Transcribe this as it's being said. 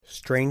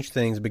Strange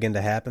things begin to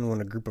happen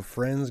when a group of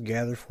friends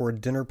gather for a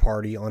dinner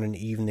party on an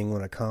evening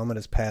when a comet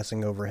is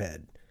passing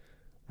overhead.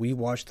 We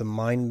watch the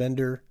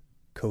mind-bender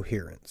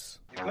Coherence.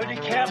 You're going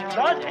to Camp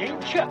Blood,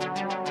 ain't you?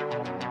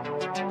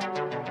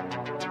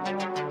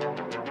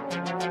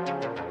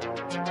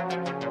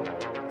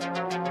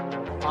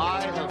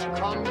 I have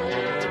come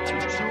here to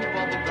chew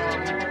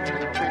bubblegum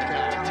and kick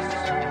ass.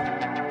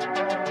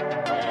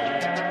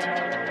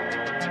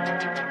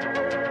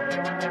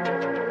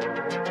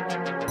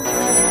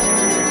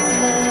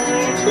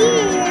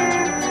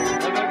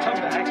 When I come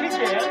back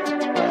again.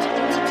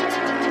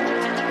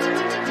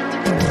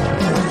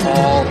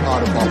 All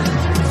out of bubblegum.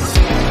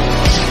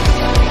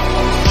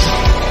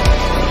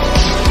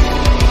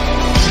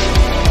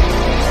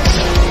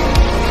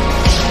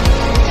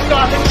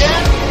 Start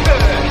again.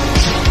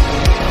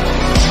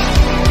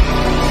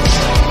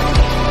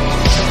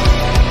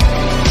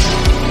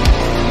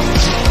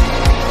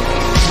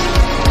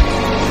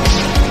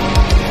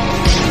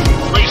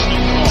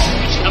 Racing call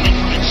is coming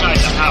from inside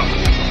the house.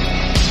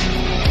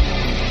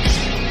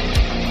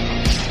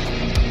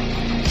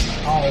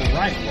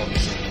 Alright, welcome to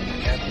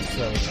an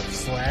episode of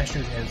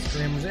Slashers and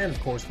Screamers, and of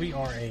course we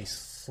are a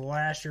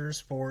Slasher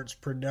Sports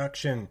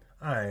production.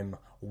 I'm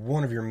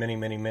one of your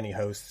many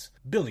hosts,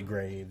 Billy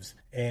Graves,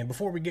 and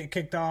before we get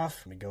kicked off,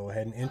 let me go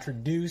ahead and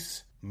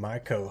introduce my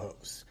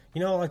co-host.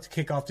 You know, I like to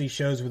kick off these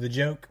shows with a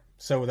joke,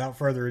 so without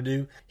further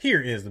ado, here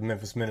is the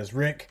Memphis Menace,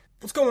 Rick.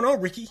 What's going on,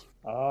 Ricky?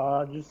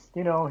 Here.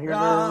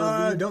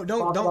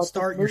 Don't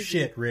start your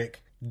shit,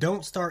 Rick.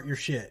 Don't start your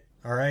shit,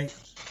 alright?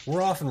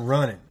 We're off and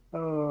running.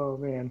 Oh,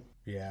 man.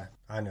 Yeah,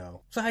 I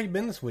know. So how you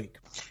been this week?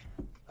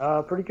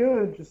 Pretty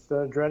good. Just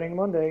dreading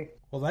Monday.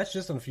 Well, that's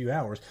just in a few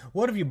hours.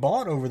 What have you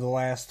bought over the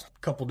last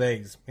couple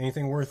days?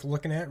 Anything worth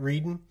looking at,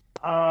 reading?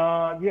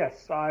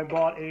 Yes, I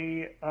bought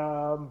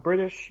a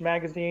British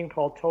magazine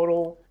called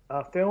Total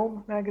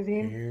Film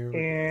Magazine,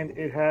 and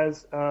it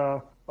has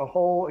a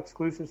whole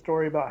exclusive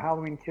story about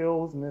Halloween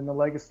Kills and then the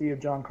legacy of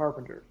John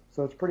Carpenter.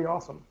 So it's pretty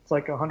awesome. It's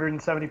like a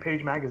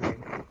 170-page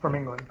magazine from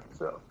England.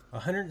 So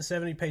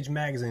 170-page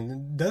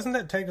magazine. Doesn't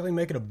that technically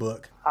make it a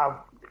book?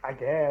 I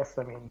guess.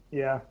 I mean,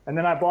 yeah. And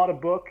then I bought a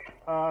book,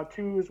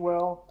 too, as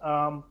well.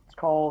 It's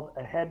called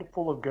A Head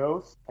Full of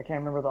Ghosts. I can't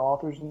remember the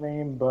author's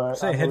name, but...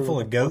 Say A Head Full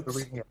of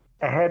Goats?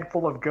 A Head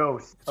Full of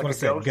Ghosts. That's what I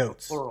said,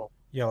 goats. Plural.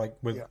 Yeah, like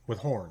with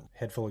horn.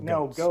 Head full of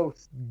No,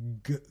 goats.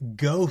 ghosts.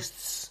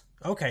 Ghosts.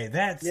 Okay,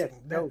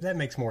 that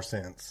makes more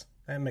sense.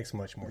 That makes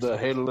much more sense. The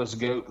Headless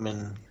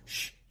Goatman.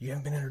 Shh, you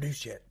haven't been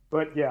introduced yet.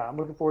 But yeah, I'm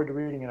looking forward to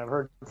reading it. I've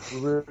heard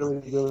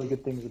really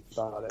good things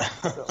about it.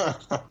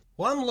 So.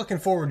 Well, I'm looking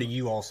forward to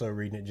you also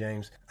reading it,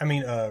 James. I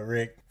mean,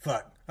 Rick.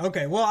 Fuck.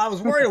 Okay, well, I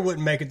was worried I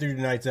wouldn't make it through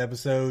tonight's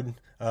episode.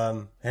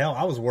 Hell,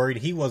 I was worried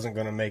he wasn't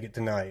going to make it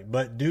tonight.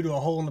 But due to a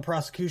hole in the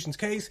prosecution's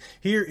case,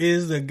 here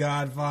is the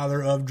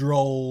godfather of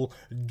droll,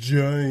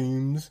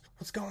 James.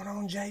 What's going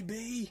on,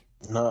 JB?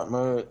 Not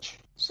much.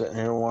 Sitting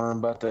here wondering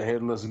about the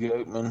Headless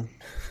Goatman.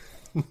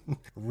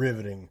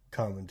 Riveting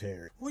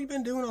commentary. What have you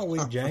been doing all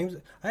week, James?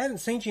 I haven't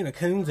seen you in a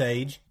coon's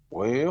age.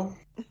 Well,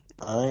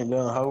 I ain't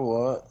done a whole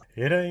lot.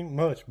 It ain't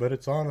much, but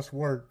it's honest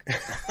work.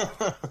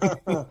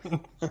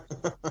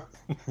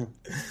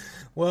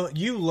 Well,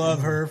 you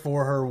love her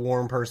for her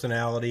warm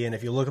personality, and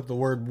if you look up the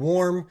word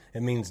warm,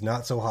 it means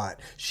not so hot.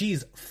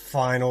 She's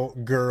final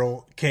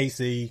girl,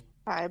 Casey.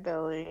 Hi,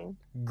 Billy.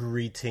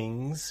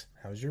 Greetings.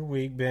 How's your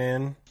week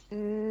been?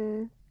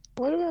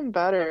 Would have been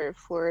better if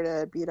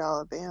Florida beat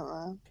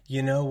Alabama.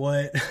 You know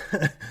what?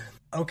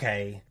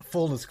 Okay,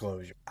 full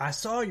disclosure. I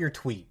saw your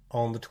tweet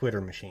on the Twitter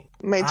machine.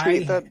 My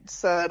tweet that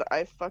said,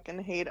 I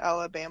fucking hate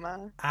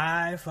Alabama.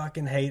 I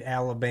fucking hate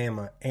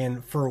Alabama.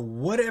 And for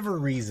whatever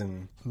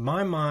reason,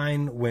 my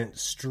mind went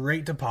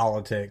straight to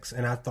politics,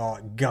 and I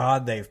thought,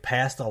 God, they've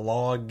passed a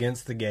law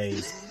against the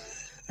gays.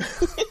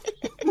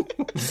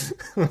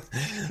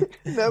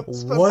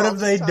 What have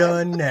they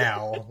done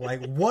now?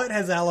 Like, what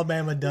has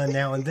Alabama done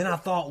now? And then I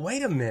thought,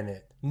 wait a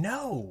minute.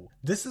 No,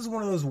 this is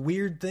one of those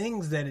weird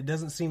things that it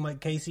doesn't seem like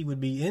Casey would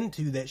be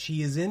into that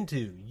she is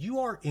into.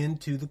 You are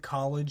into the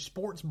college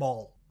sports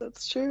ball.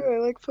 That's true. I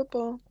like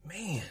football.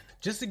 Man,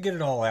 just to get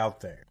it all out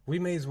there, we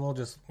may as well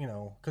just,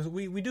 because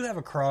we do have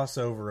a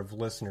crossover of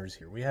listeners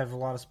here. We have a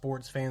lot of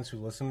sports fans who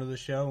listen to the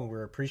show, and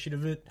we're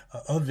appreciative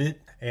of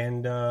it.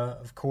 And,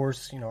 of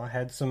course, I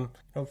had some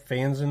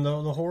fans in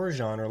the horror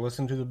genre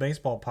listen to the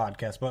baseball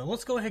podcast. But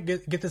let's go ahead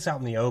and get this out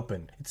in the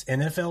open. It's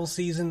NFL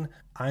season.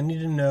 I need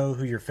to know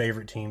who your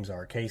favorite teams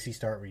are. Casey,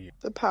 start with you.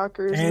 The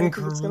Packers. And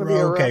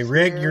okay,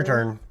 Rick, your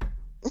turn.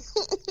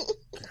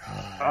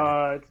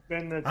 It's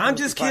been the I'm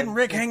just kidding,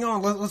 Rick. Hang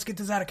on. Let's get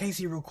this out of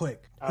Casey real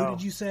quick. Who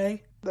did you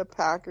say? The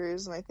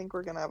Packers, and I think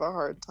we're going to have a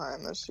hard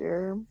time this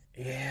year.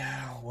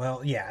 Yeah,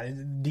 well, yeah,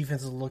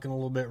 defense is looking a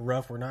little bit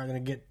rough. We're not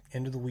going to get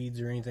into the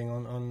weeds or anything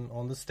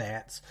on the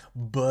stats,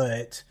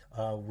 but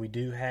we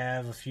do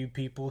have a few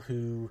people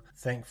who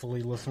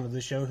thankfully listen to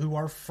the show who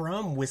are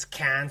from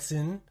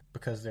Wisconsin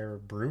because they're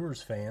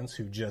Brewers fans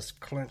who just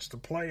clinched the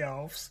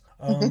playoffs.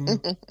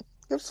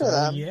 Good for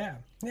them.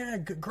 Yeah,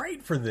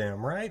 great for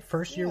them, right?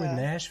 First year with Yeah.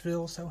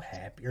 Nashville, so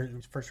happy. Or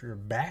first year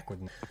back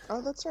with.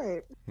 Oh, that's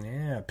right.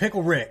 Yeah,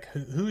 Pickle Rick.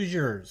 Who's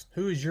yours?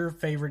 Who is your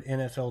favorite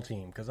NFL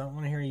team? Because I don't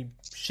want to hear any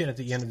shit at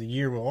the end of the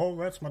year. Well, oh,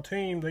 that's my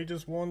team. They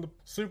just won the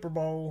Super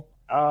Bowl.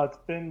 It's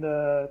been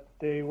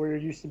they were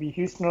used to be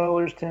Houston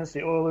Oilers,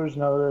 Tennessee Oilers,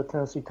 now the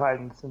Tennessee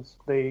Titans since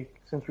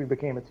we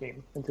became a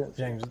team in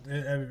Tennessee. James,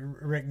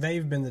 Rick,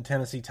 they've been the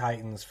Tennessee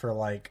Titans for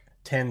like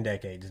 10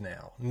 decades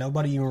now.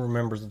 Nobody even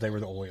remembers that they were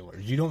the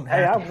Oilers. You don't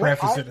have to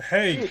preface it.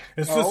 Hey,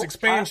 it's this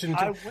expansion.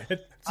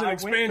 It's an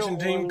expansion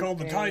team called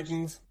the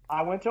Titans.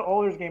 I went to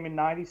Oilers game in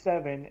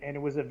 '97, and it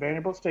was at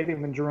Vanderbilt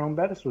Stadium, and Jerome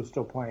Bettis was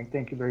still playing.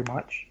 Thank you very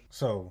much.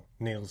 So,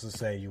 needless to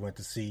say, you went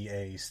to see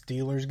a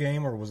Steelers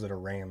game, or was it a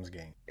Rams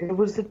game? It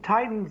was the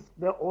Titans,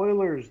 the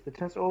Oilers, the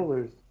Tennessee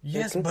Oilers.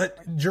 Yes, but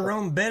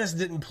Jerome Bettis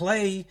didn't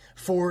play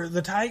for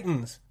the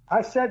Titans.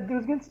 I said it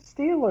was against the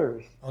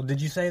Steelers. Oh,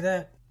 did you say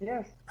that?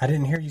 Yes. I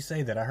didn't hear you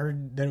say that. I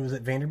heard that it was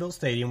at Vanderbilt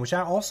Stadium, which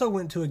I also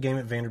went to a game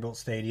at Vanderbilt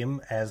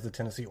Stadium as the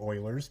Tennessee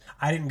Oilers.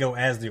 I didn't go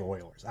as the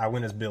Oilers. I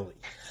went as Billy.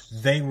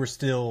 They were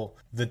still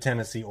the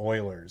Tennessee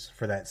Oilers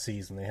for that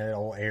season. They had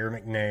old Air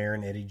McNair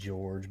and Eddie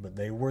George, but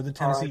they were the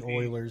Tennessee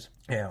Oilers.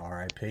 Yeah,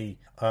 R.I.P.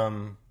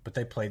 But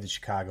they played the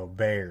Chicago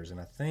Bears, and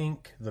I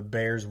think the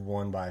Bears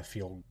won by a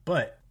field.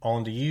 But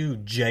on to you,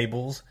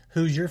 Jables.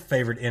 Who's your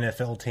favorite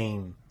NFL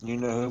team? You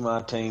know who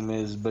my team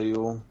is,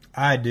 Bill.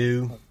 I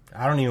do.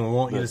 I don't even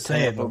want you to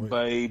say it. Tampa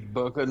Bay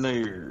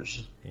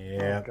Buccaneers.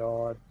 Yeah. Oh,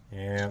 God.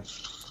 Yeah.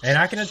 And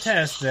I can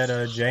attest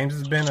that James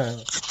has been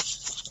a...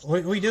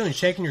 What are you doing?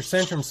 Shaking your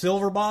Centrum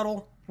Silver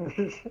bottle?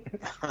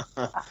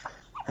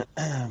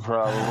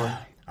 Probably.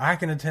 I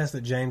can attest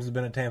that James has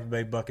been a Tampa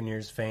Bay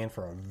Buccaneers fan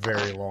for a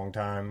very long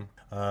time.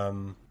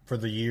 For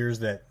the years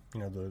that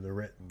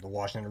the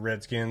Washington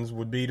Redskins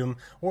would beat them,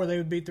 or they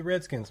would beat the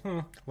Redskins.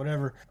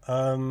 Whatever.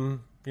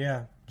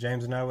 Yeah,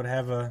 James and I would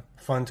have a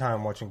fun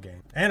time watching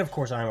games. And of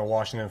course, I'm a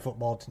Washington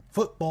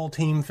football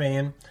team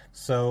fan.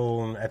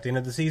 So at the end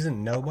of the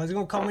season, nobody's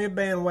gonna call me a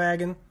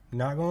bandwagon.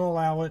 Not gonna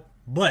allow it.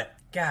 But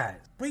guys,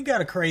 we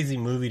got a crazy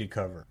movie to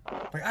cover.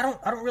 Like I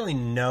don't really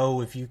know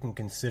if you can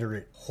consider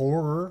it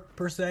horror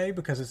per se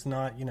because it's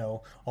not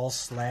all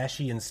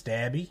slashy and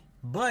stabby.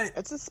 But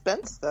it's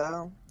suspense,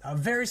 though.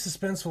 Very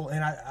suspenseful,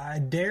 and I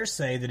dare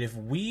say that if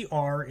we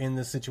are in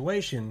this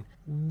situation,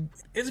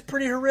 it's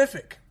pretty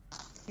horrific.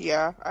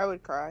 Yeah, I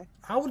would cry.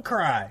 I would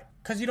cry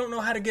because you don't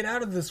know how to get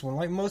out of this one.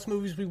 Like most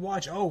movies we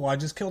watch, oh, I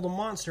just killed a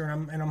monster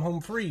and I'm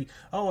home free.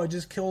 Oh, I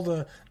just killed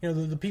the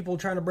people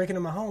trying to break into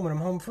my home and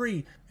I'm home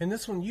free. In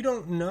this one, you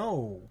don't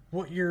know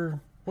what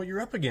you're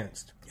up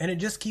against, and it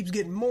just keeps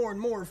getting more and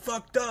more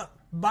fucked up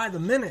by the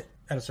minute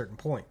at a certain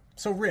point.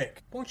 So,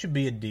 Rick, won't you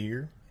be a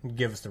dear and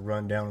give us the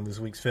rundown of this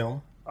week's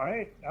film? All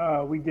right.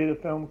 We did a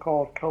film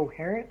called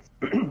Coherence.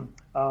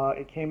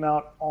 It came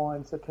out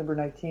on September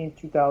 19th,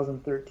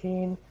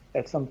 2013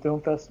 at some film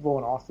festival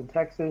in Austin,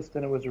 Texas.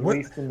 Then it was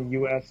released in the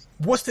U.S.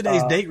 What's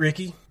today's date,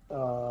 Ricky?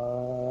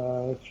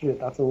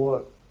 That's a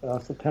look.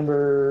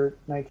 September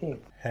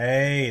 19th.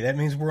 Hey, that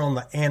means we're on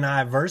the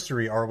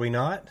anniversary, are we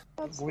not?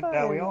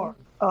 That we are.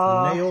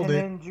 Nailed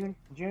it. And then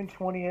June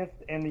 20th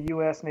in the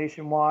U.S.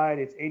 nationwide,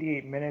 it's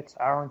 88 minutes,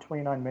 hour and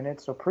 29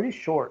 minutes, so pretty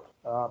short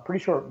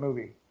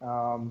movie.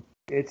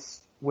 It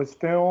was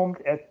filmed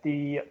at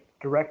the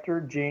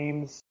director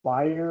James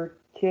Beer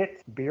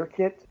Kit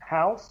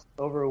house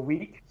over a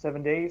week,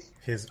 7 days.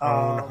 His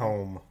own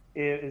home.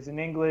 It is in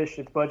English.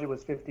 Its budget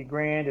was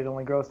 $50,000. It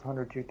only grossed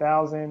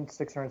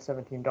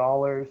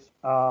 $102,617.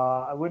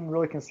 I wouldn't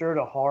really consider it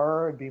a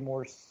horror. It'd be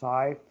more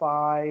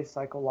sci-fi,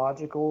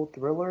 psychological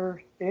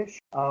thriller-ish.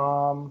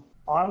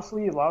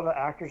 Honestly, a lot of the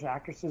actors and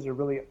actresses are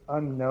really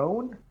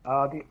unknown.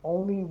 The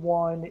only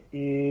one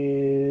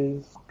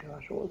is... Oh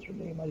gosh, what was her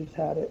name? I just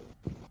had it.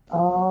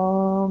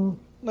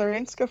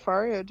 Lorraine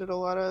Scafaria did a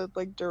lot of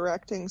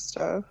directing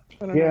stuff.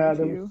 I don't Yeah, know if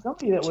there you was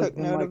somebody that was took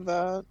in note of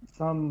that.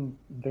 some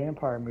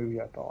vampire movie,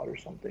 I thought, or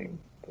something.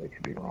 But I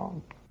could be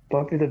wrong.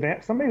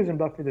 Somebody was in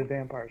Buffy the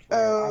Vampire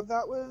Slayer. Oh,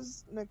 that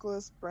was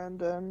Nicholas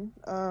Brendan.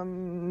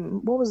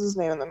 What was his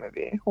name in the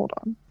movie? Hold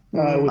on. It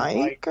was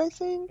Mike, I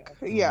think.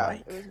 Yeah,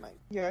 Mike. it was Mike.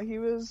 Yeah, he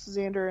was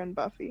Xander and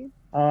Buffy.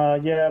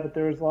 Yeah, but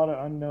there was a lot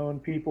of unknown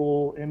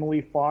people.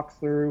 Emily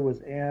Foxler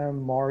was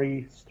M.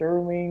 Maury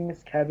Sterling,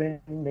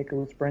 Kevin,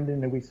 Nicholas Brendan,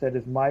 that we said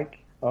is Mike.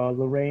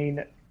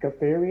 Lorraine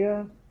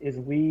Scafaria is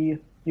Lee.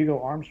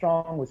 Hugo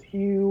Armstrong was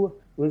Hugh.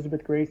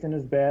 Elizabeth Grayson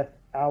is Beth.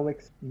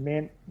 Alex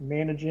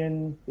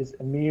Managan is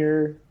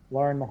Amir.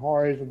 Lauren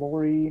Mahar is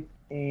Lori.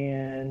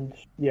 And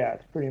yeah,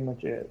 that's pretty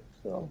much it.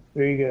 So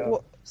there you go.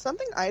 Well,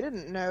 something I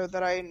didn't know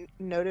that I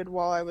noted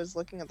while I was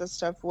looking at this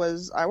stuff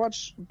was I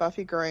watched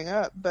Buffy growing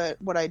up, but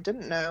what I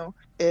didn't know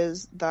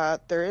is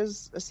that there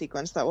is a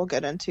sequence that we'll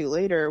get into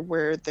later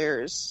where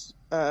there's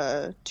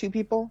two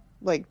people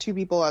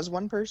as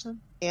one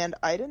person. And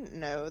I didn't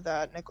know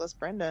that Nicholas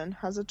Brendan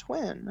has a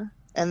twin,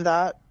 and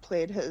that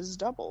played his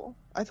double.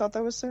 I thought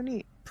that was so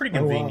neat. Pretty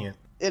convenient.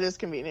 It is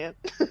convenient.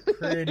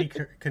 Pretty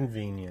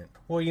convenient.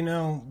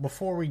 Well,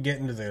 before we get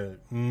into the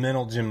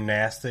mental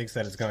gymnastics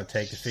that it's going to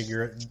take to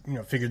figure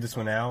this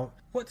one out,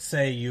 what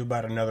say you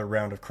about another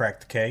round of Crack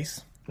the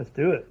Case? Let's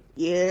do it.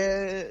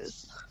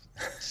 Yes.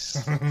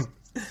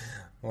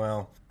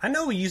 Well, I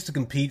know we used to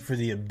compete for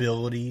the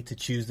ability to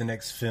choose the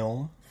next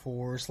film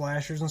for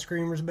slashers and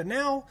screamers, but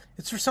now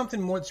it's for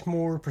something much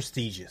more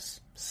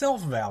prestigious.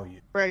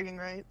 Self-value. Bragging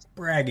rights.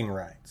 Bragging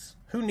rights.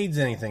 Who needs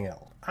anything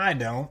else? I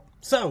don't.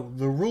 So,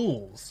 the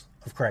rules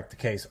of Crack the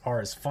Case are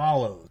as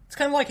follows. It's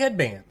kind of like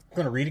Headband. I'm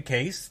going to read a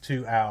case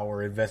to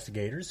our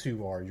investigators,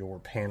 who are your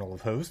panel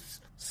of hosts,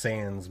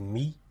 sans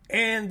me.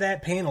 And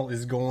that panel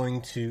is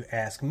going to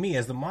ask me,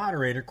 as the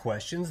moderator,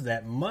 questions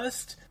that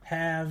must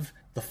have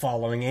the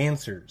following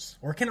answers,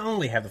 or can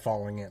only have the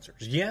following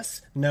answers.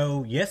 Yes,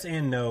 no, yes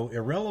and no,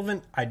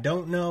 irrelevant, I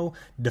don't know,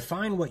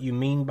 define what you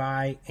mean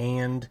by,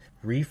 and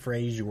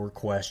rephrase your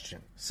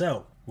question.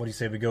 So, what do you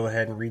say we go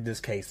ahead and read this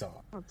case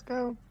off? Let's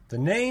go. The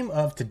name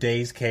of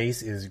today's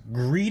case is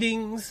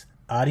Greetings,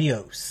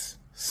 Adios.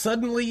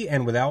 Suddenly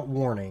and without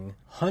warning,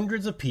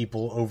 hundreds of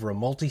people over a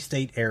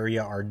multi-state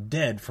area are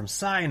dead from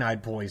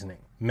cyanide poisoning.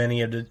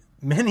 Many of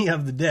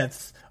the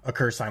deaths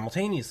occur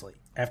simultaneously.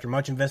 After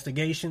much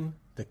investigation,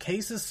 the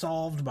case is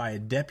solved by a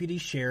deputy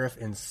sheriff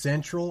in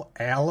central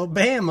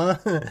Alabama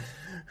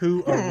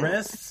who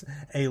arrests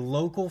a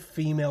local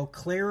female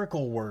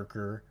clerical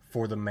worker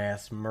for the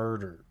mass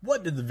murder.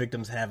 What did the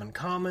victims have in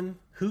common?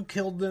 Who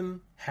killed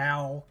them?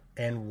 How?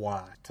 And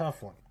why?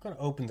 Tough one. I'm going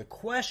to open the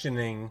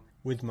questioning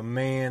with my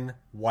man,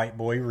 White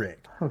Boy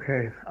Rick.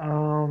 Okay.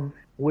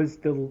 Was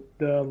the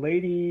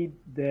lady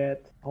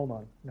that... Hold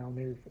on. Now, let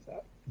me rephrase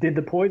that. Did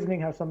the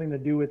poisoning have something to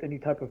do with any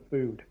type of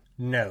food?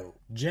 No.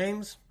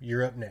 James,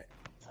 you're up next.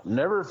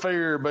 Never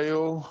fear,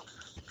 Bill.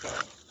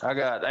 I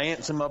got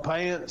ants in my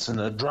pants and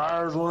the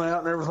dryers went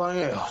out and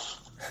everything else.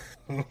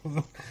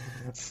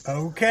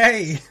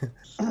 Okay.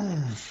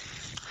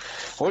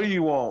 What do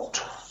you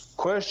want?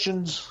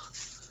 Questions?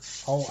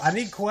 Oh, I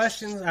need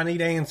questions. I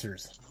need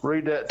answers.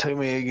 Read that to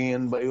me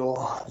again,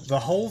 Bill. The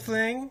whole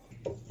thing?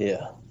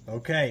 Yeah.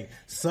 Okay.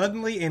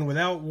 Suddenly and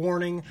without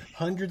warning,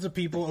 hundreds of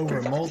people over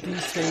a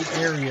multi-state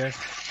area...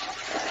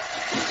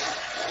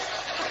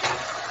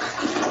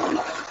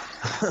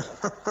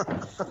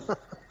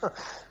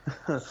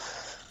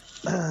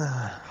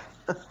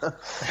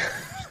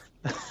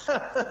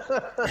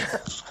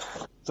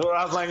 So what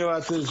I think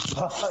about this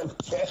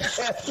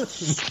podcast.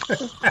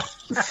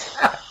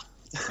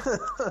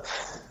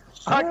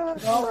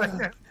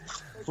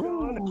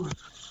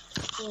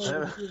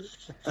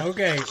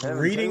 Okay,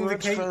 reading the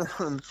case.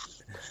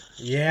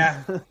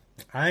 Yeah,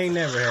 I ain't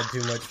never had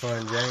too much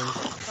fun, James.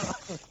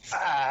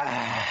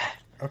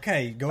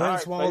 Okay, go ahead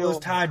and swallow those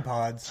Tide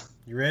Pods.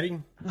 You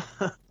ready?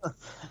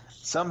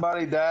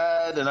 Somebody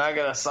died and I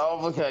gotta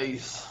solve the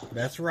case.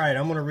 That's right.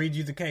 I'm going to read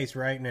you the case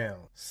right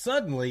now.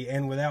 Suddenly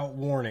and without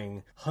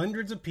warning,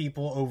 hundreds of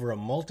people over a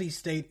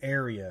multi-state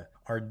area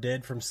are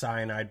dead from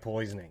cyanide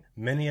poisoning.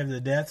 Many of the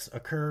deaths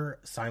occur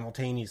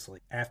simultaneously.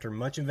 After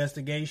much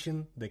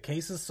investigation, the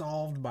case is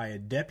solved by a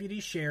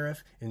deputy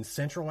sheriff in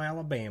central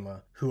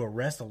Alabama who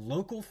arrests a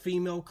local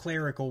female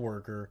clerical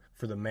worker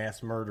for the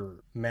mass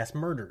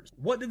murders.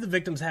 What did the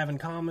victims have in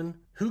common?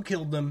 Who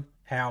killed them?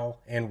 How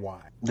and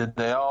why? Did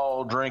they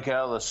all drink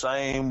out of the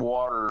same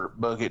water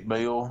bucket,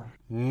 Bill?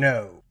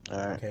 No. All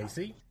right.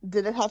 Casey?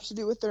 Did it have to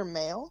do with their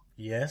mail?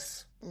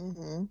 Yes.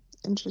 Mm-hmm.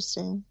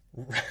 Interesting.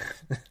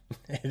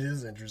 It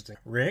is interesting.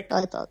 Rick?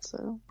 I thought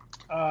so.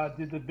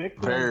 Did the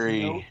victims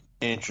Very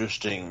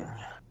interesting.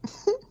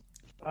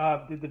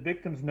 Did the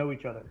victims know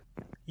each other?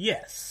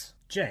 Yes.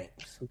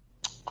 James?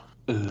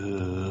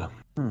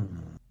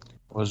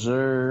 Was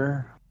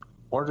there...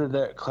 Where did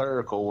that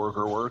clerical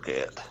worker work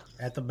at?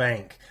 At the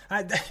bank.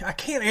 I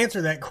can't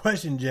answer that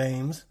question,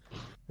 James.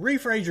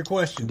 Rephrase your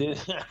question. Did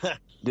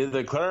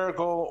the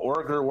clerical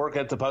worker work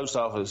at the post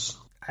office?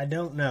 I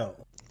don't know.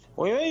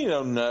 Well, you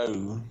don't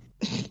know.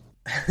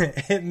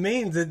 It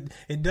means that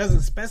it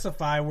doesn't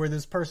specify where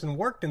this person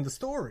worked in the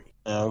story.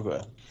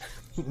 Okay.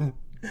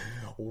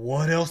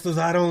 What else does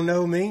I don't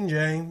know mean,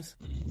 James?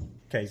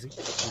 Casey,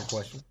 your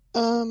question.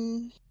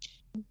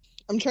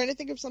 I'm trying to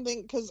think of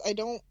something because I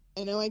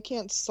know I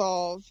can't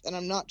solve, and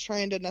I'm not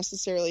trying to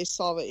necessarily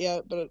solve it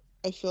yet, but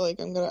I feel like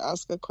I'm going to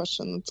ask a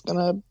question that's going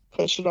to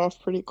push it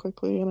off pretty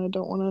quickly, and I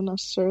don't want to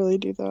necessarily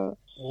do that.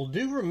 Well,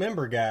 do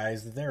remember,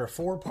 guys, that there are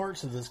 4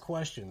 parts of this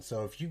question,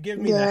 so if you give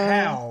me the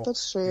how...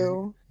 That's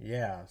true.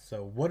 Yeah,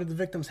 so what did the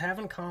victims have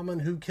in common?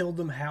 Who killed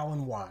them? How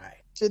and why?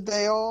 Did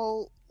they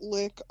all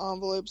lick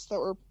envelopes that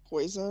were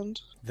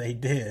poisoned? They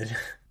did.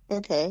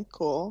 Okay,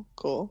 cool.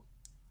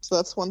 So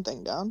that's one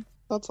thing down.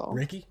 That's all.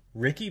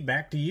 Ricky,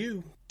 back to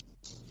you.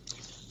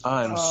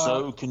 I'm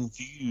so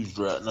confused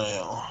right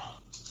now.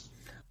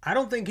 I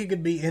don't think it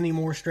could be any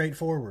more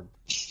straightforward.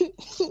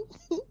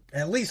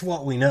 At least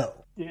what we know.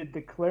 Did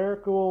the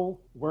clerical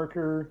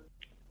worker...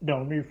 No,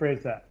 let me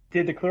rephrase that.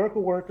 Did the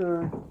clerical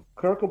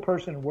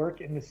person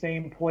work in the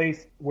same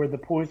place where the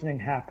poisoning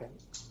happened?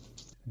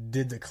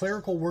 Did the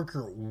clerical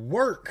worker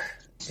work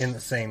in the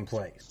same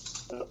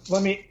place.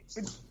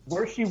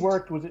 Where she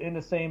worked, was it in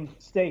the same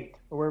state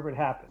or wherever it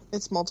happened?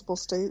 It's multiple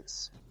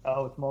states.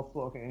 Oh, it's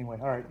multiple. Okay, anyway,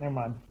 all right, never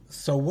mind.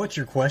 So what's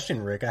your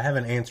question, Rick? I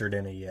haven't answered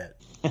any yet.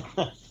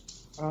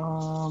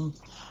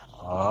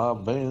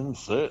 I've been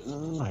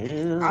sitting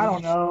here. I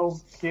don't know.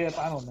 Skip,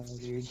 I don't know,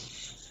 dude.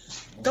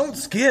 Don't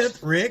skip,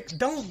 Rick.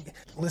 Don't.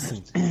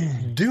 Listen,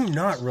 do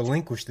not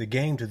relinquish the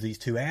game to these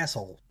two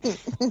assholes. You're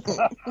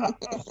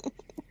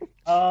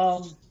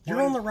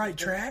on the right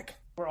track.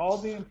 Where all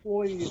the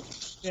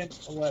employees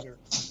sent a letter.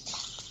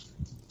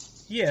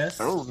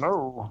 Yes. Oh,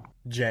 no.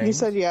 James. You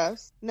said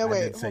yes. No, I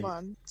wait, did say- hold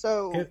on.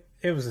 So,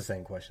 It was the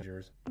same question as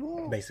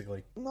yours,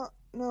 basically. no,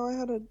 I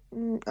had a.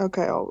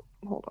 Okay, I'll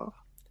hold off.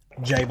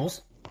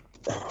 Jables,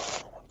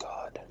 Oh, my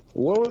God.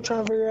 What are we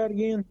trying to figure out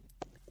again?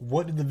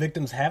 what did the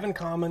victims have in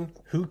common?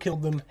 Who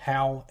killed them?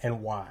 How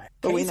and why?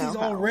 But we know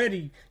how.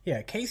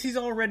 Casey's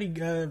already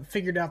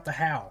figured out the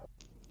how.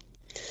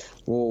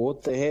 Well,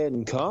 what they had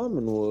in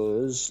common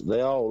was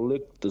they all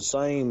licked the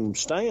same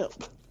stamp.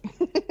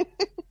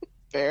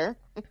 Fair.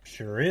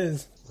 Sure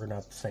is. We're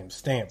not the same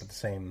stamp, but the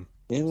same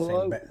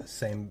Envelope?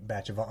 same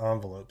batch of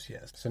envelopes.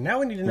 Yes. So now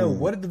we need to know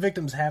what did the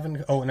victims have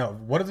in? Oh no,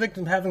 what did the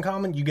victims have in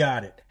common? You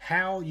got it.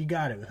 How? You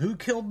got it. Who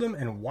killed them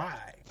and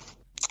why?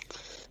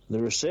 The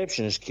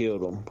receptionist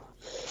killed them.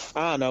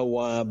 I know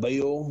why,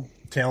 Bill.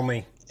 Tell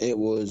me. It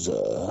was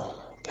a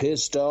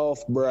pissed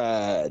off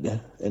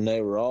bride, and they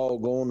were all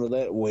going to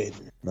that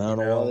wedding. I don't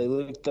know why they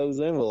licked those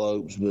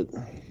envelopes, but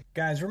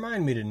Guys,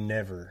 remind me to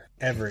never,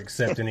 ever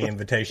accept any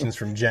invitations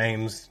from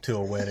James to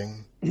a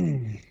wedding.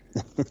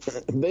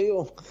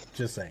 Bill,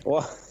 Just saying.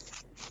 well,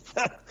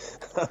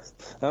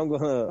 I'm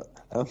gonna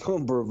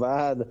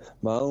provide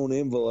my own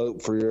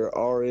envelope for your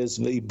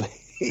RSVP.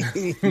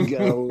 You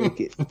gotta lick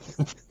it.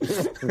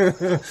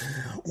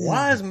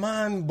 Why is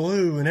mine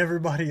blue and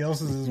everybody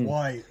else's is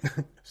white?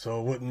 So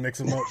it wouldn't mix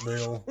them up,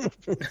 Bill.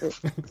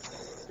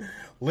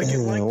 Lick it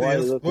like Why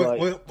this. you look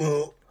like-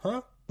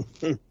 Huh?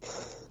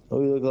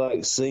 We look like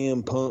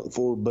CM Punk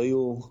for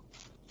Bill.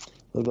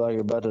 Look like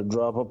you're about to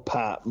drop a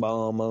pipe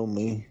bomb on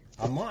me.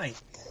 I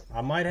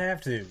might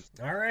have to.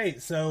 All right,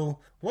 so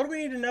what do we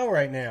need to know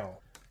right now?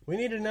 We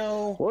need to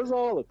know. Where's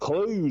all the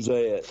clues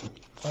at?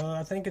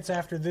 I think it's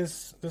after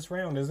this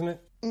round, isn't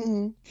it?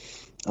 I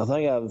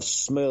think I've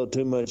smelled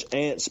too much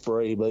ant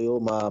spray, Bill.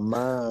 My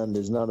mind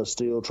is not a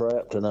steel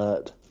trap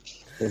tonight.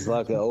 It's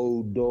like an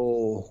old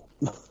dull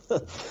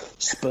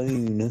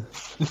spoon.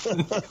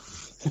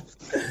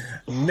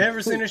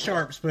 Never seen a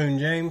sharp spoon,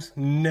 James.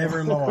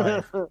 Never in my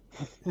life.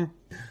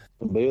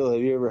 Bill,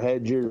 have you ever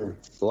had your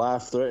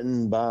life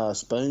threatened by a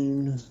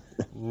spoon?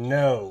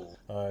 No.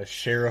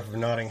 Sheriff of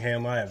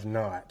Nottingham, I have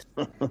not.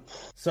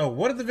 So,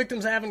 what did the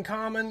victims have in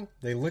common?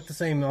 They licked the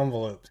same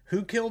envelopes.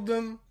 Who killed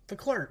them? The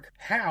clerk.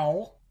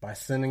 How? By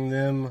sending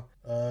them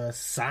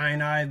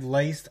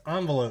cyanide-laced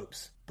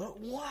envelopes. But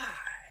why?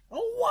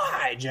 Oh,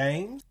 why,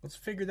 James? Let's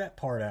figure that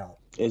part out.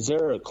 Is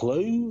there a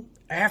clue?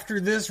 After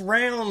this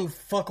round,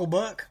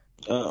 Fucklebuck.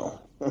 Oh.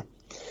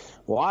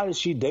 Why did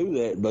she do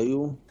that,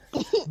 Bill?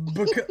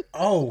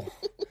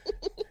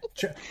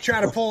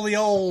 Try to pull the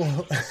old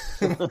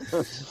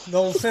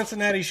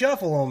Cincinnati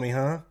shuffle on me,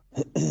 huh?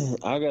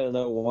 I gotta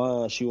know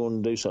why she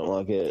wanted to do something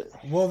like that.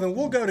 Well, then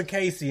we'll go to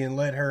Casey and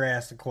let her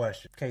ask the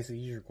question. Casey,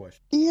 use your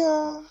question.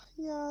 Yeah,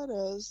 it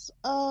is.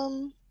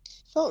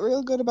 Felt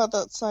real good about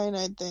that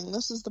cyanide thing.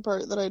 This is the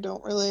part that I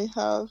don't really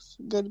have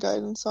good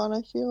guidance on,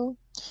 I feel.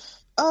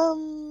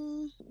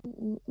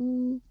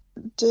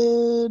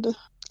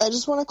 I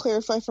just want to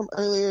clarify from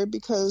earlier,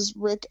 because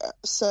Rick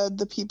said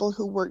the people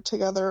who worked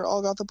together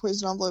all got the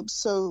poison envelopes,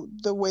 so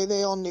the way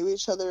they all knew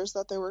each other is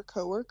that they were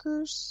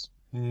coworkers?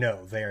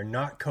 No, they are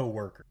not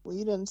co-workers. Well,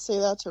 you didn't say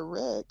that to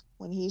Rick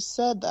when he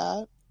said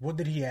that. What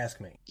did he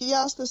ask me? He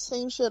asked the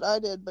same shit I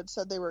did, but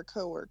said they were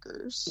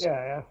coworkers.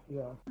 Yeah.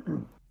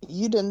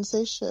 You didn't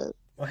say shit.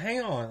 Well,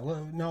 hang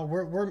on. No,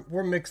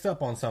 we're mixed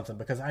up on something,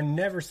 because I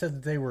never said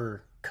that they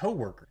were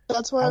co-workers.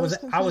 That's why I was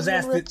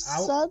asked. when Rick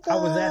said that. I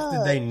was asked,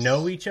 did they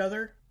know each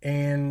other?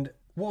 And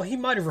well, he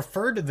might have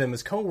referred to them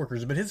as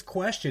coworkers, but his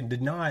question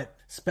did not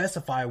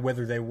specify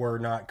whether they were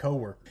not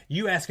coworkers.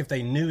 You asked if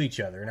they knew each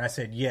other, and I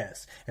said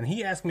yes. And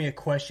he asked me a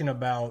question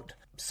about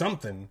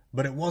something,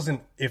 but it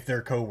wasn't if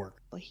they're coworkers.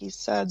 He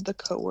said the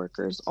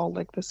coworkers all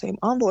like the same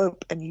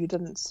envelope, and you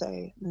didn't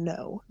say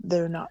no,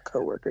 they're not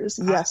coworkers.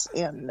 Yes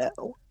and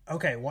no.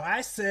 Okay, well,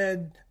 I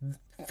said,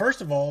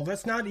 first of all,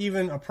 that's not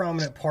even a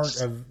prominent part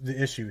of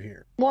the issue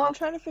here. Well, I'm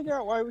trying to figure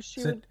out why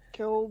she would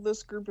kill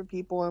this group of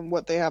people and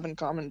what they have in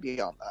common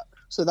beyond that.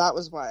 So that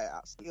was why I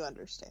asked. You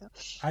understand?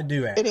 I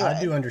do. Anyway. I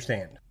do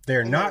understand.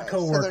 They're not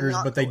coworkers,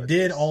 but they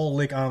did all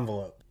lick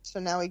envelopes. So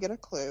now we get a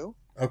clue.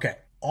 Okay.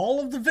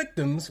 All of the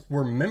victims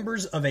were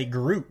members of a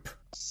group.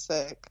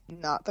 Sick.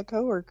 Not the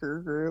coworker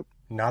group.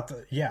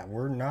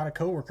 We're not a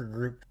coworker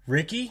group.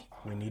 Ricky,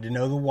 we need to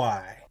know the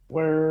why.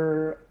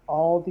 Were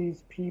all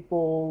these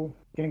people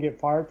going to get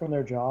fired from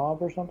their job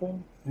or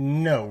something?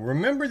 No.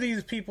 Remember,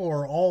 these people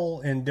are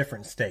all in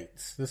different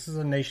states. This is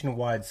a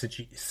nationwide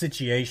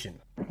situation.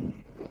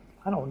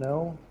 I don't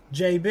know.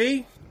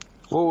 JB?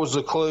 What was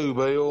the clue,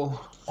 Bill?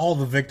 All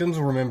the victims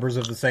were members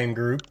of the same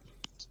group.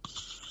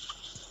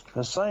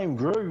 The same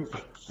group?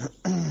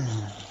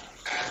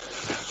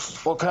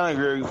 What kind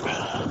of group?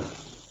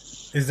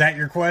 Is that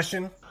your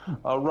question?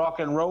 A rock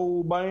and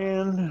roll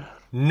band?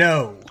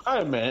 No.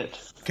 Wait a minute.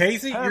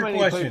 Casey, How your many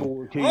question. people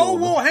were killed? Oh,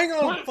 well, hang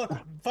on,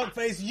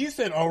 fuckface. You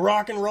said a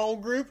rock and roll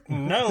group?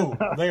 No,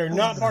 they are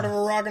not part of a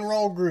rock and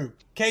roll group.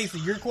 Casey,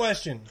 your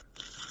question.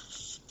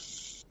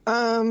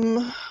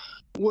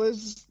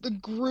 Was the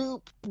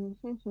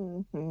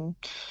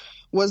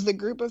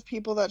group of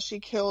people that she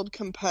killed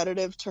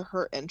competitive to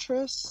her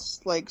interests,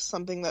 like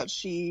something that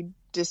she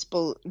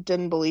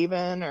didn't believe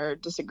in or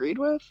disagreed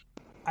with?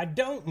 I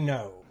don't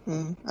know.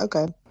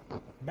 Okay.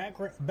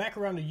 Back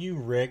around to you,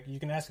 Rick. You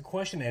can ask a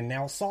question and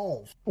now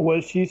solve.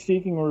 Was she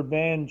seeking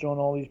revenge on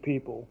all these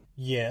people?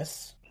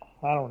 Yes.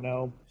 I don't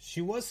know.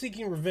 She was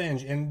seeking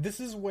revenge, and this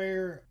is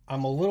where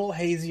I'm a little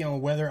hazy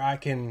on whether I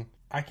can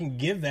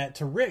give that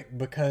to Rick,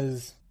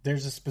 because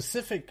there's a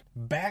specific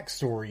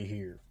backstory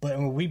here. But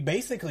we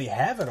basically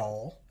have it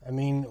all. I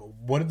mean,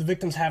 what did the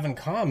victims have in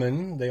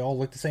common? They all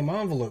licked the same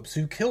envelopes.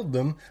 Who killed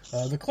them?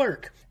 The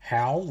clerk.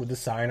 How? With the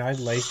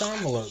cyanide-laced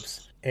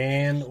envelopes.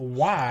 And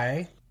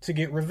why? To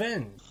get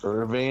revenge.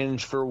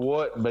 Revenge for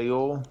what,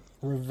 Bill?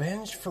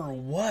 Revenge for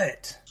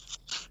what?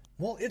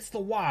 Well, it's the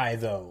why,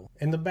 though,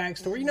 and the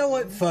backstory. You know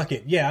what? Fuck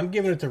it. Yeah, I'm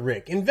giving it to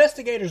Rick.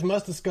 Investigators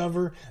must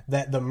discover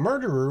that the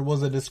murderer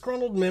was a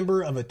disgruntled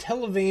member of a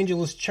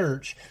televangelist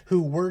church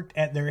who worked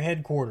at their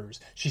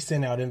headquarters. She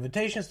sent out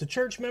invitations to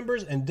church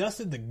members and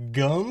dusted the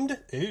gummed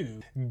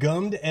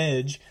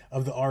edge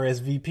of the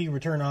RSVP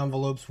return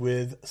envelopes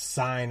with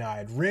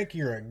cyanide. Rick,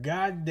 you're a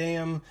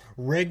goddamn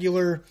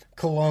regular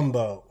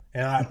Columbo,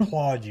 and I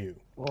applaud you.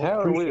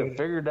 How would we have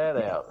figured that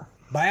out?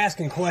 By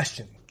asking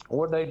questions.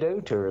 What'd they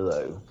do to her,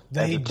 though?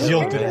 They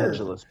jilted her.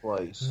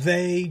 Place.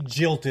 They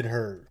jilted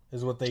her,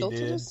 is what they Jilted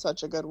did. is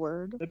such a good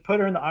word. They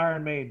put her in the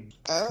Iron Maiden.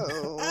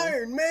 Oh.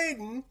 Iron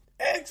Maiden?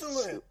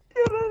 Excellent.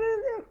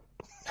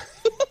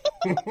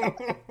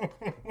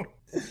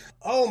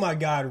 Oh my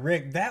God,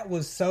 Rick, that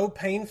was so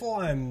painful.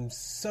 I'm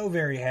so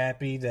very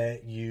happy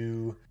that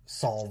you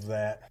solved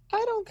that.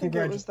 I don't think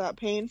it was that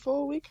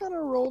painful. We kind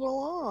of rolled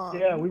along.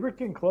 Yeah, we were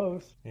getting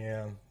close.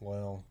 Yeah,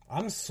 well,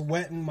 I'm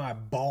sweating my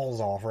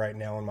balls off right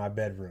now in my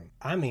bedroom.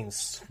 I mean,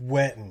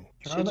 sweating.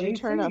 Should you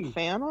turn a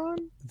fan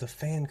on? The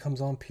fan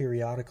comes on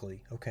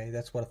periodically, okay?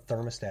 That's what a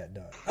thermostat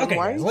does. Okay,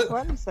 why are guys, you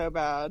sweating so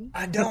bad?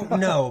 I don't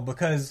know,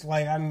 because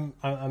like I'm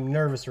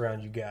nervous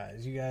around you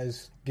guys. You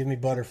guys give me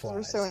butterflies.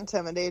 We're so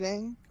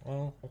intimidating.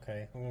 Well,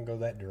 okay, I'm gonna go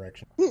that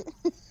direction.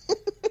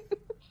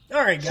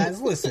 All right,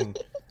 guys, listen.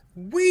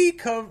 We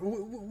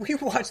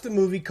watched the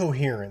movie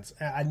Coherence.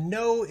 I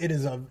know it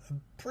is a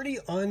pretty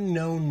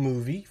unknown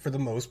movie for the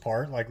most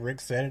part. Like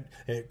Rick said,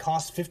 it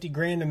cost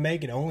 $50,000 to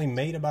make. It only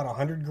made about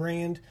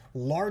 $100,000.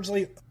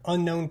 Largely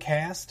unknown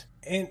cast.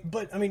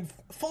 But I mean,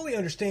 fully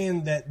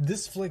understand that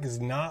this flick is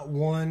not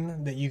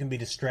one that you can be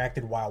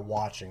distracted while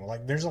watching.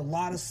 Like, there's a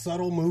lot of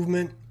subtle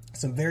movement,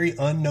 some very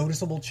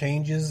unnoticeable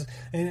changes,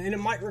 and it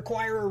might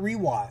require a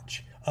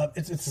rewatch.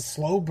 It's a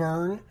slow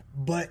burn,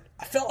 but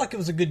I felt like it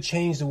was a good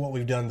change to what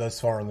we've done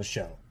thus far on the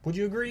show. Would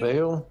you agree?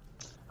 Bill,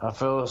 I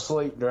fell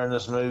asleep during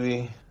this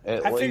movie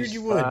at least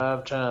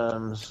 5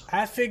 times.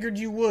 I figured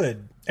you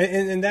would.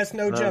 And that's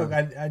no joke.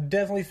 I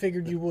definitely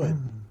figured you would.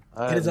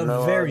 It is a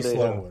very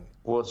slow one.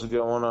 What's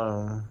going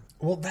on?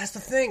 Well, that's the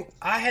thing.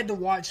 I had to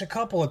watch a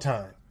couple of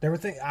times.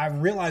 I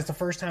realized the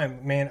first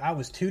time, man, I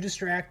was too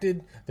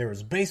distracted. There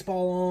was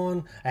baseball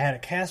on. I had a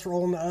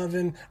casserole in the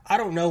oven. I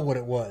don't know what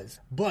it was,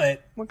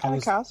 but what kind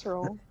of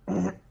casserole?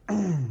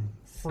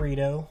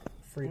 Frito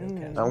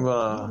casserole. I'm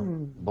gonna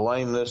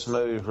blame this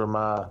movie for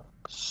my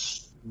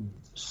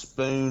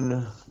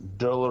spoon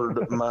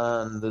dullard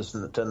mind this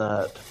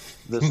night.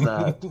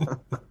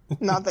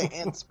 Not the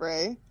ant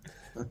spray.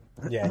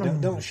 Yeah,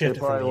 don't shift it.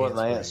 It probably wasn't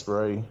the ant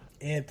spray.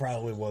 It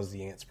probably was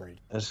the ant spray.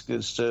 That's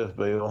good stuff,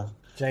 Bill.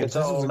 James, it's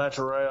all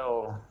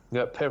natural.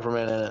 Got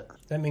peppermint in it.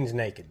 That means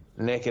naked.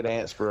 Naked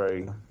ant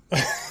spray. Did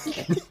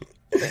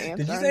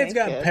you say it's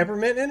got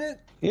peppermint in it?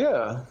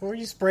 Yeah. Were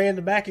you spraying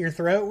the back of your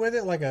throat with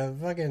it like a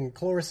fucking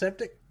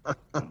chloroseptic?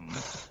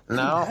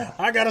 No.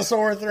 I got a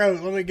sore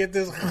throat. Let me get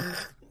this.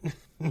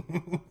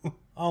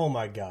 Oh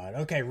my God.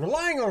 Okay,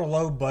 relying on a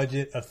low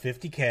budget of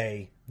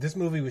 $50,000, this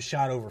movie was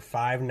shot over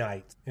 5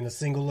 nights in a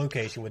single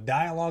location with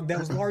dialogue that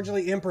was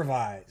largely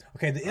improvised.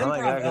 Okay, the improv I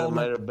think I could have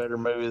element, made a better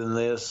movie than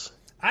this.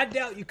 I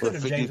doubt you could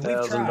have, James. We've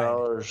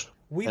 $50,000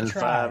 in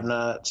 5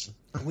 nights.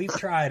 We've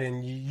tried,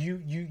 and you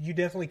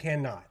definitely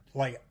cannot.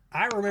 Like,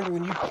 I remember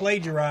when you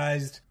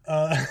plagiarized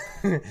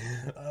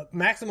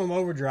Maximum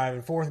Overdrive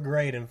in 4th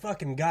grade and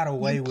fucking got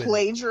away with it.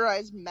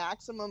 Plagiarized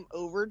Maximum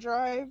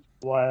Overdrive?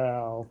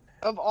 Wow.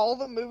 Of all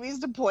the movies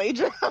to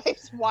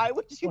plagiarize, why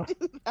would you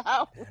do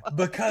that one?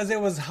 Because it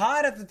was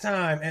hot at the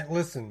time. And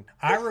listen,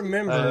 I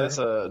remember... That's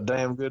a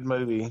damn good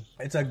movie.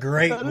 It's a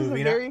great movie. That is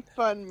a very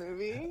fun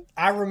movie.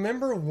 I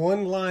remember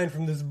one line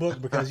from this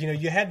book because,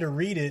 you had to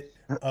read it...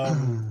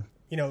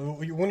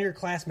 one of your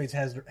classmates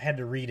had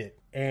to read it.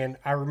 And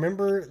I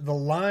remember the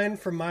line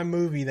from my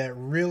movie that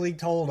really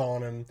told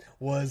on him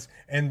was,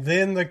 "And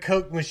then the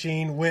Coke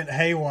machine went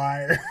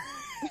haywire."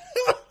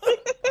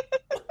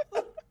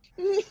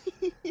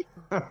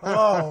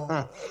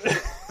 Oh.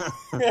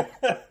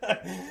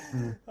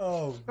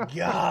 Oh,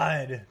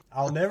 God.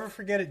 I'll never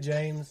forget it,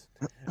 James.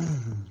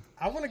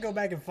 I want to go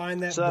back and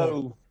find that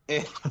book.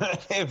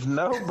 If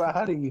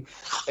nobody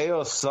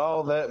else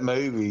saw that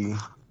movie,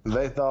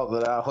 they thought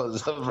that I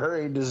was a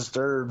very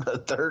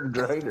disturbed third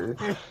grader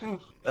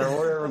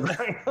or whatever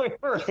grade we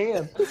were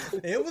in.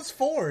 It was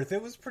fourth.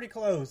 It was pretty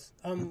close.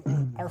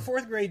 Our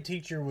fourth grade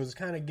teacher was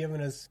kind of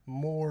giving us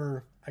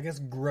more, I guess,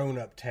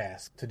 grown-up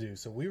tasks to do.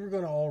 So we were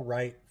going to all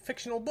write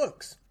fictional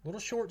books,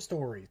 little short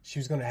stories. She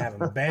was going to have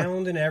them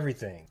bound and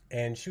everything.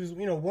 And she was,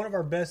 one of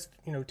our best,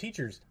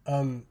 teachers.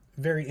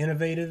 Very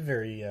innovative,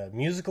 very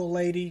musical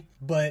lady.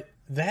 But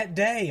that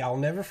day, I'll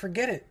never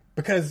forget it.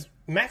 Because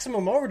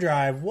Maximum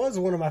Overdrive was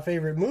one of my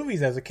favorite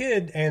movies as a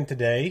kid, and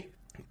today,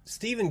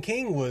 Stephen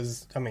King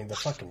was, the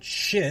fucking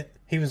shit.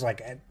 He was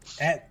like at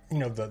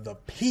the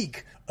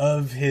peak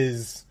of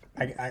his,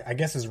 I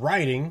guess, his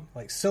writing.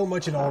 Like, so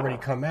much had already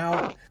come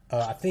out.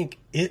 I think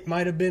it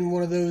might have been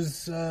one of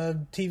those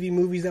TV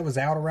movies that was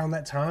out around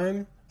that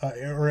time,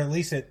 or at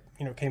least it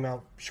came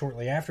out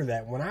shortly after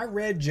that. When I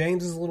read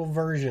James's little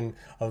version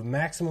of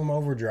Maximum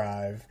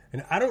Overdrive,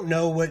 and I don't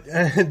know what,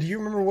 do you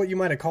remember what you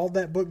might have called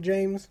that book,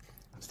 James?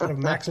 Instead of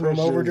Maximum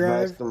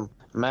Overdrive?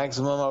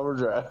 Maximum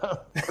Overdrive.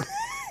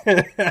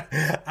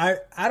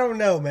 I don't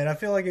know, man. I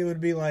feel like it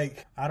would be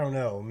like, I don't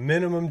know,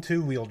 minimum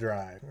two-wheel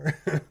drive.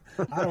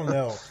 I don't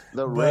know.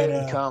 The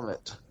Red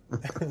Comet.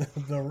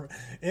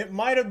 It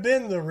might have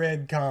been the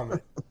Red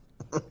Comet.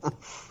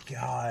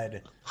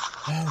 God.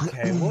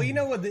 Okay. Well, you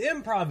know what? The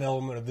improv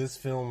element of this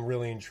film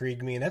really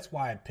intrigued me, and that's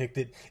why I picked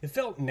it. It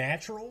felt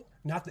natural.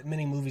 Not that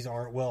many movies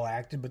aren't well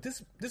acted, but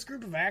this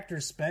group of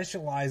actors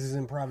specializes in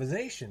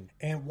improvisation.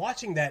 And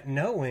watching that,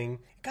 knowing,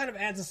 it kind of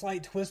adds a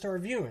slight twist to our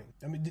viewing.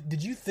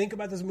 Did you think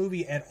about this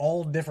movie at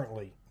all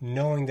differently,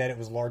 knowing that it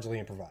was largely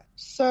improvised?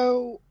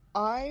 So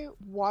I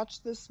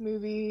watched this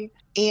movie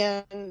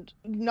and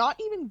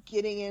not even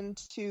getting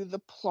into the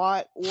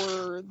plot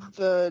or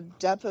the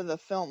depth of the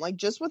film, like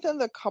just within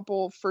the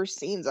couple first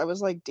scenes, I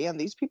was like, damn,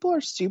 these people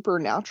are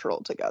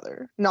supernatural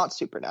together. Not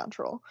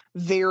supernatural,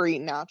 very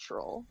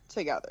natural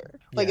together.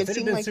 Like, if it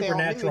seemed had been like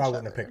supernatural, I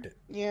wouldn't have picked it.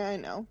 Yeah, I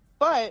know.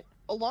 But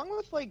along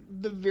with like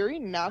the very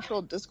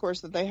natural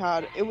discourse that they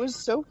had, it was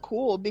so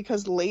cool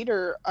because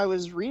later I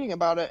was reading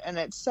about it and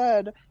it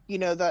said,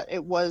 that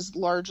it was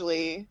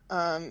largely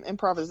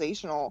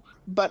improvisational,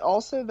 but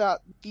also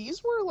that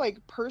these were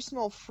like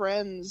personal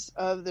friends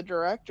of the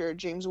director,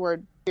 James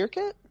Ward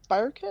Byrkit.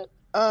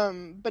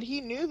 But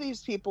he knew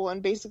these people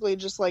and basically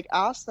just like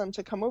asked them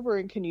to come over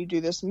and can you do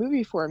this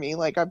movie for me?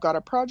 Like, I've got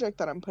a project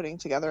that I'm putting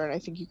together and I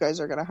think you guys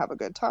are going to have a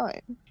good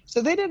time.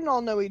 So they didn't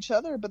all know each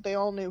other, but they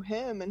all knew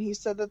him. And he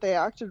said that they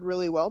acted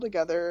really well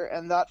together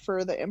and that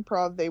for the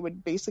improv, they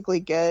would basically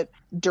get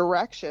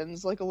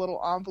directions, like a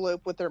little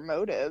envelope with their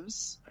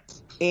motives.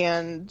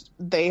 And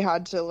they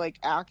had to like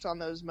act on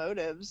those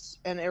motives.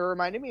 And it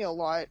reminded me a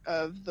lot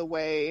of the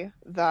way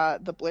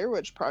that the Blair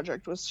Witch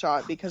Project was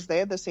shot because they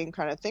had the same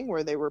kind of thing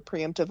where they were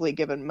preemptively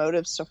given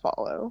motives to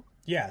follow.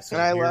 Yeah. So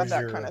and I love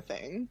that kind of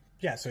thing.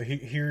 Yeah. So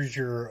here's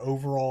your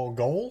overall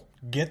goal.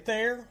 Get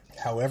there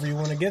however you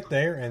want to get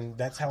there. And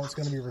that's how it's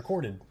going to be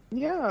recorded.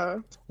 Yeah.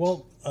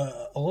 Well,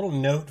 a little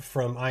note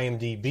from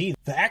IMDb.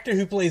 The actor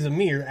who plays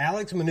Amir,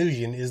 Alex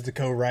Manoogian, is the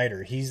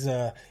co-writer. He's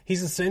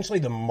essentially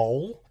the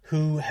mole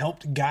who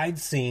helped guide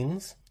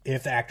scenes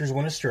if the actors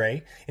went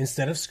astray.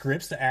 Instead of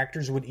scripts, the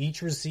actors would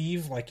each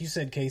receive, like you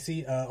said,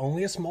 Casey,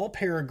 only a small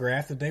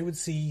paragraph that they would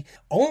see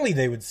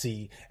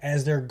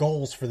as their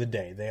goals for the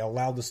day. They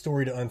allowed the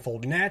story to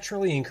unfold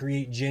naturally and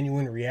create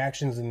genuine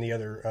reactions in the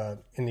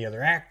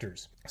other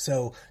actors.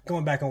 So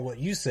going back on what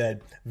you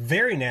said,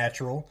 very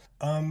natural,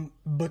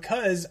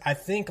 because I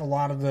think a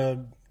lot of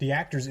the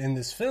actors in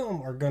this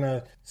film are going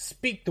to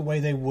speak the way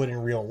they would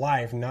in real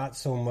life, not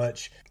so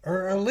much,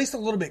 or at least a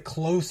little bit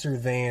closer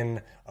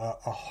than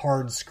a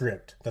hard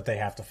script that they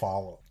have to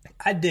follow.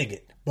 I dig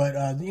it. But,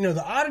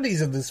 the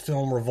oddities of this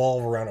film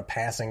revolve around a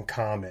passing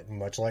comet,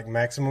 much like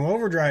Maximum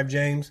Overdrive,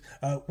 James,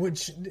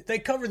 which they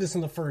cover this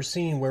in the first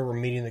scene where we're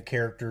meeting the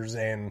characters,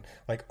 and,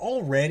 like,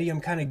 already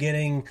I'm kind of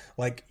getting,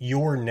 like,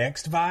 Your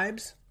Next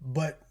vibes.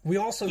 But we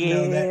also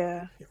know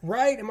that,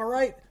 right? Am I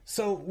right?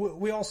 So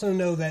we also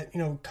know that,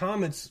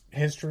 comets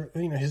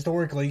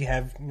historically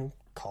have,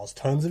 caused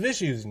tons of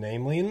issues,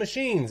 namely in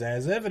machines,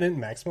 as evident in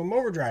Maximum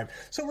Overdrive.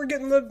 So we're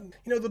getting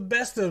the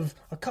best of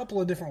a couple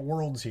of different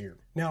worlds here.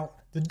 Now,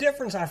 the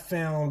difference I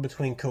found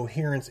between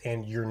Coherence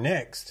and Your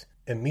Next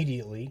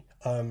immediately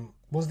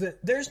was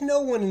that there's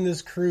no one in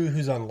this crew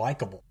who's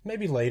unlikable.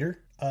 Maybe later,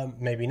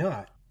 maybe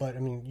not. But, I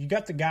mean, you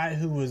got the guy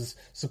who was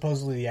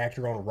supposedly the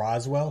actor on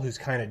Roswell, who's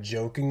kind of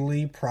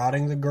jokingly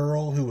prodding the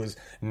girl who was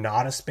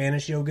not a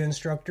Spanish yoga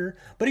instructor.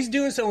 But he's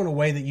doing so in a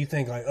way that you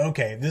think, like,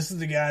 okay, this is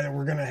the guy that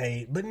we're going to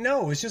hate. But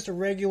no, it's just a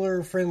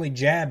regular friendly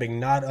jabbing,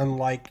 not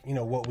unlike,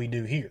 what we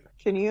do here.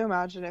 Can you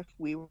imagine if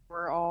we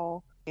were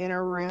all in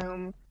a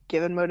room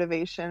given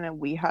motivation and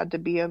we had to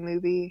be a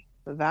movie?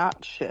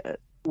 That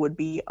shit would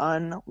be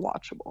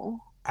unwatchable.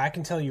 I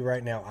can tell you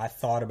right now, I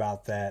thought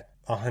about that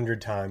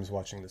 100 times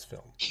watching this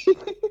film.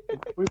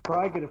 We'd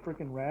probably get a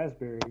freaking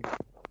raspberry.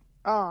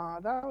 Aw,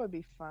 that would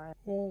be fun.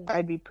 Well,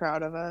 I'd be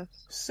proud of us.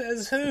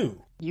 says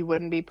who? You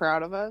wouldn't be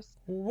proud of us?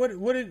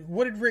 What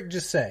did Rick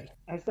just say?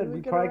 I said We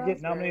we'd get a probably get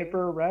raspberry. nominated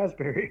for a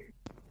raspberry.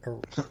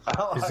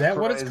 Is that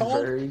what it's called?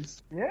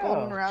 Raspberries.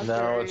 Golden Yeah. raspberry.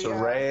 No, it's a yeah.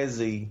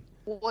 Razzie.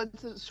 Well,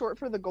 it's short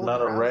for the golden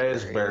Not a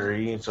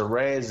raspberry. raspberry. It's a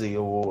Razzie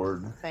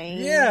award. Same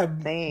Yeah,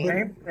 thing.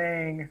 Same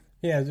thing.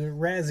 Yeah, the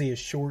Razzie is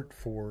short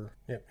for.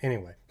 Yeah,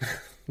 anyway,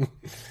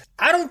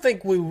 I don't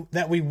think we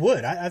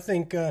would. I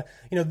think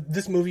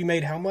this movie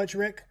made how much,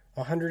 Rick?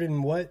 100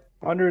 and what?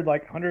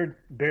 100,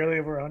 barely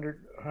over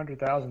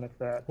 100,000. That's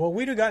that. Well,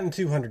 we'd have gotten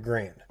 200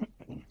 grand.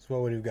 That's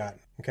what we'd have gotten.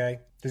 Okay,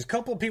 there's a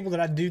couple of people that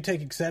I do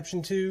take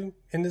exception to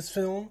in this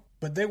film,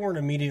 but they weren't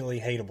immediately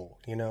hateable.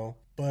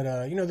 But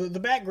the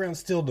background's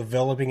still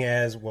developing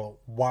as well.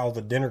 While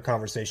the dinner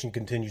conversation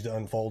continues to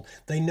unfold,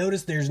 they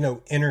notice there's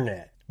no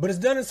internet. But it's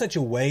done in such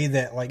a way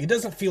that, like, it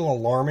doesn't feel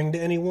alarming to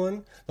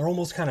anyone. They're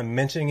almost kind of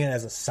mentioning it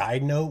as a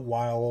side note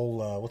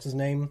while, what's his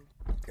name?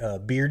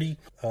 Beardy?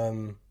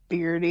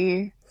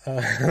 Beardy.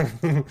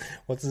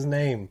 What's his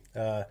name?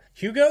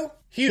 Hugo?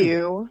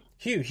 Hugh.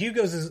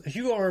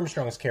 Hugo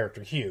Armstrong's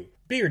character, Hugh.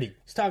 Beardy.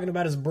 He's talking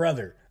about his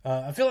brother.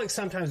 I feel like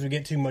sometimes we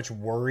get too much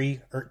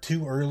worry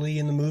too early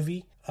in the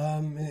movie.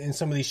 In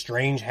some of these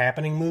strange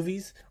happening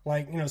movies.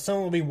 Like,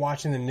 someone will be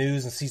watching the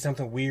news and see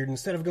something weird.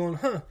 Instead of going,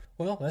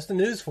 well, that's the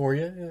news for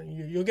you.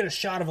 You'll get a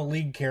shot of a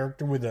lead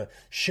character with a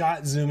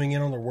shot zooming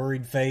in on their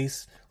worried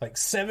face. Like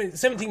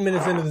 17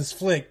 minutes into this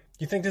flick,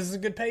 you think this is a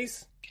good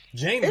pace?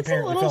 James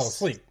apparently fell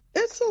asleep.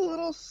 It's a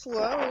little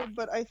slow,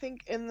 but I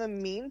think in the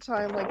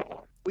meantime, like,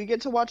 we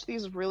get to watch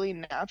these really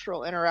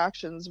natural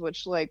interactions,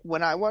 which, like,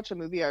 when I watch a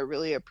movie, I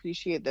really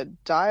appreciate the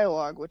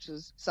dialogue, which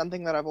is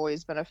something that I've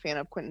always been a fan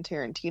of Quentin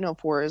Tarantino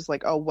for, is,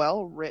 like, a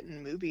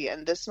well-written movie.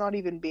 And this not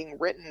even being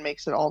written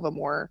makes it all the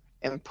more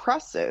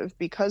impressive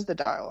because the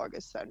dialogue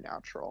is so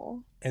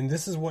natural. And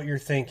this is what you're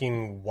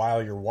thinking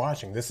while you're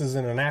watching. This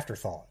isn't an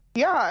afterthought.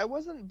 Yeah, I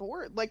wasn't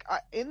bored. Like,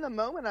 in the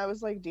moment, I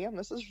was like, damn,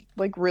 this is,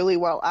 like, really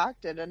well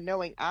acted. And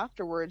knowing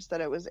afterwards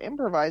that it was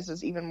improvised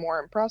is even more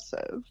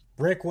impressive.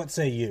 Rick, what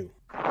say you?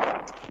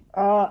 I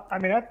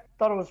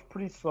thought it was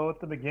pretty slow at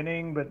the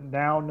beginning, but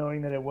now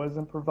knowing that it was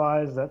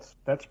improvised,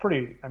 that's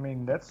pretty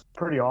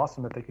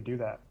awesome that they could do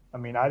that.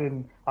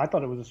 I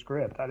thought it was a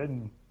script.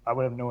 I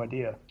would have no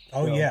idea.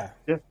 Oh, So, yeah.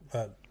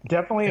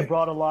 Definitely it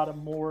brought a lot of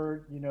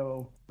more,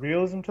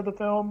 realism to the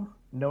film,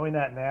 knowing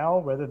that now,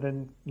 rather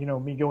than,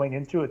 me going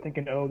into it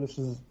thinking, oh,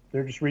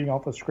 they're just reading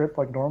off a script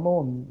like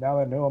normal. And now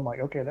that I know, I'm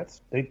like, okay,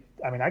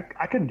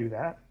 I couldn't do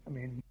that.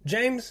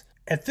 James,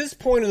 at this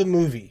point of the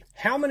movie,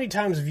 how many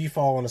times have you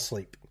fallen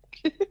asleep?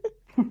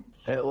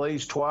 At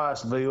least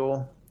twice,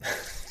 Bill.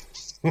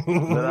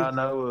 That I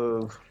know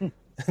of.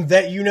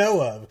 That you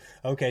know of.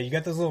 Okay, you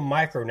got those little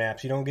micro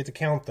naps. You don't get to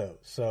count those.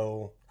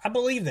 So I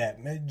believe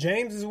that.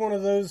 James is one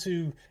of those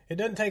who, it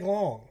doesn't take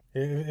long.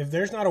 If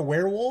there's not a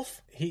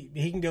werewolf,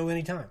 he can go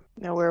anytime.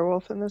 No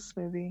werewolf in this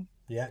movie.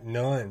 Yeah,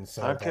 none.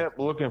 So I kept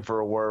looking for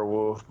a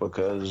werewolf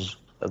because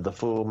of the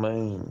full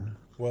moon.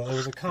 Well, it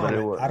was a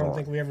comet. I don't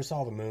think we ever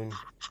saw the moon.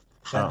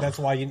 That's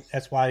why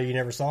you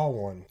never saw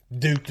one.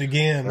 Duped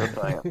again.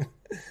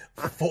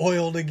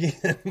 Foiled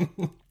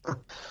again.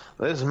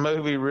 This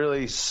movie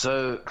really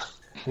sucks.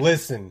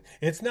 Listen,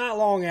 it's not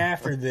long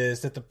after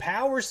this that the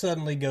power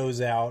suddenly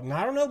goes out, and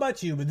I don't know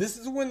about you, but this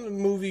is when the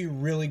movie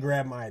really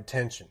grabbed my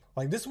attention.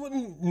 Like, this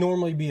wouldn't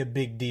normally be a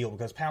big deal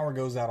because power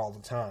goes out all the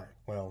time.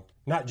 Well,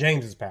 not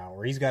James's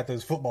power. He's got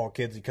those football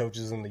kids he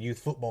coaches in the youth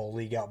football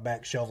league out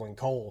back shoveling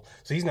coal,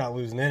 so he's not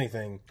losing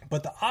anything.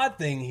 But the odd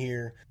thing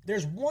here,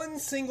 there's one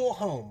single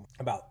home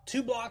about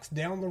 2 blocks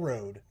down the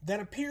road that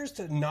appears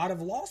to not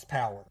have lost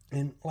power.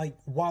 And, like,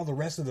 while the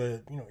rest of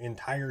the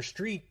entire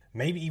street,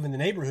 maybe even the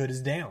neighborhood,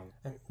 is down.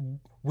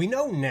 We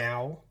know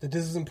now that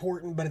this is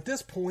important, but at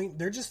this point,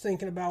 they're just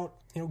thinking about,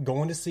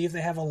 going to see if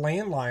they have a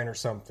landline or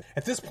something.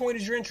 At this point,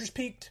 is your interest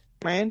peaked?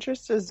 My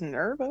interest is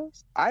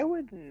nervous. I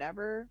would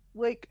never,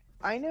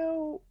 I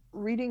know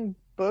reading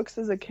books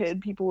as a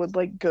kid, people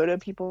would, go to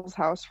people's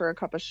house for a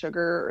cup of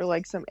sugar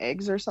or, some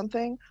eggs or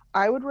something.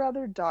 I would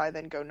rather die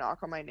than go knock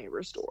on my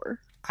neighbor's door.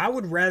 I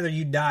would rather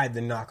you died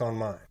than knock on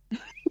mine.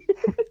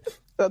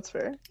 That's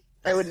fair.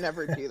 I would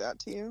never do that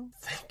to you.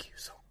 Thank you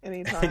so much.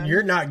 Anytime.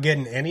 You're not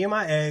getting any of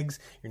my eggs.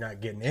 You're not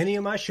getting any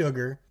of my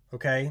sugar,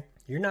 okay?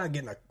 You're not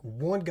getting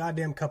one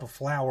goddamn cup of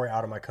flour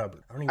out of my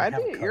cupboard. I don't even I'd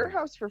have be a at your cupboard.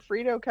 house for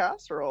Frito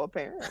casserole,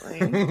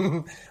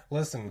 apparently.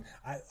 Listen,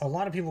 a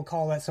lot of people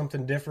call that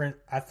something different.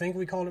 I think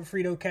we called it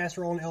Frito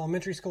casserole in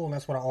elementary school, and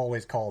that's what I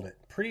always called it.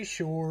 Pretty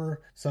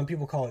sure some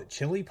people call it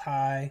chili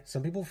pie,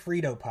 some people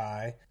Frito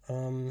pie.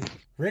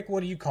 Rick,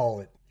 what do you call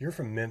it? You're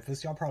from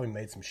Memphis. Y'all probably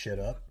made some shit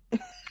up.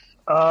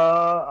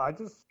 I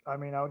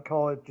would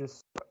call it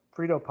just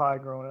Frito pie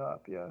growing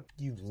up, yeah.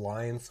 You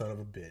lying son of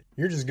a bitch.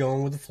 You're just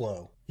going with the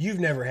flow. You've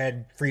never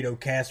had Frito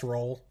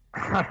casserole.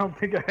 I don't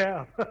think I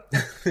have.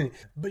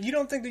 But you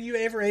don't think that you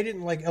ever ate it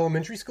in like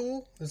elementary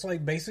school? It's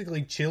like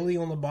basically chili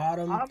on the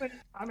bottom.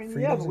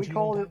 Yeah, but we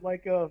called it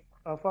like a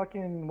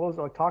fucking, what was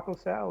it, like taco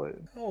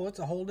salad. Oh, that's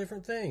a whole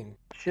different thing.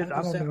 Shit, Taco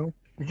I don't know.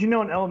 Did you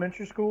know in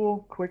elementary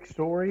school, quick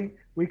story,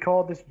 we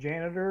called this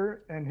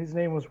janitor, and his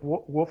name was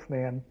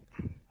Wolfman.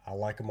 I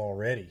like him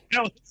already.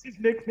 No, it's his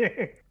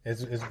nickname.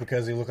 It's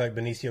because he looked like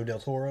Benicio del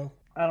Toro?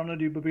 I don't know,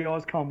 dude, but we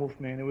always call him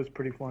Wolfman. It was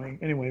pretty funny.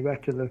 Anyway,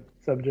 back to the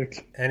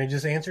subject. And he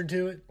just answered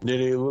to it? Did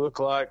he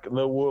look like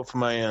the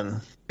Wolfman?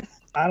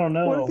 I don't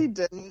know. What if he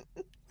didn't?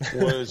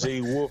 Was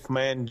he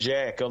Wolfman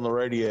Jack on the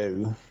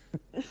radio?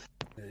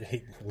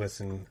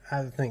 Listen,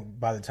 I think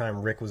by the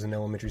time Rick was in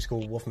elementary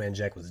school, Wolfman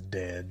Jack was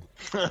dead.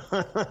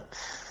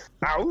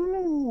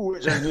 Oh,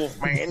 it's a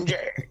Wolfman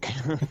Jack.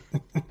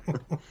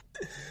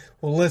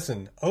 Well,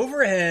 listen,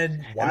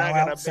 overhead, while and I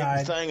got outside, a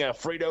big thing of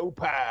Frito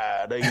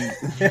pie to eat.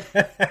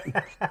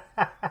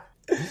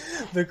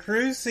 the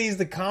crew sees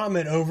the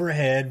comet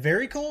overhead.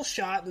 Very cool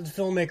shot that the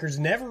filmmakers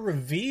never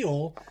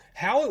reveal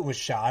how it was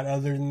shot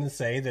other than to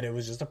say that it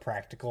was just a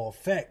practical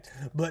effect.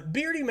 But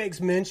Beardy makes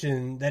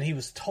mention that he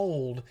was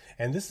told,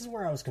 and this is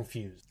where I was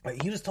confused,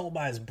 he was told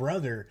by his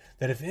brother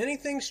that if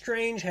anything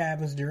strange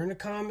happens during a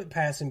comet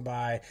passing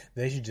by,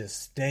 they should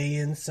just stay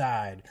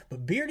inside.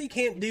 But Beardy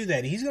can't do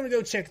that. He's going to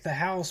go check the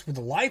house with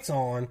the lights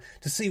on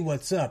to see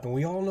what's up. And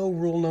we all know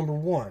rule number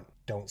 1,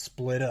 don't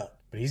split up.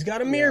 But he's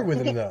got a mirror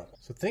with him, though.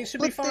 So things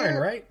should be fine,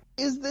 right?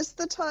 Is this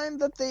the time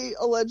that they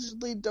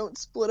allegedly don't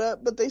split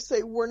up, but they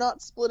say we're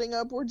not splitting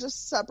up, we're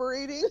just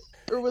separating?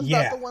 Or was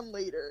that the one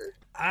later?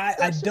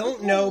 I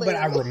don't know, but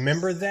I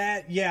remember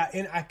that. Yeah,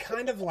 and I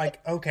kind of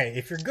like, okay,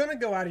 if you're going to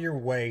go out of your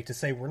way to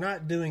say we're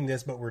not doing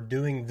this, but we're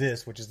doing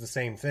this, which is the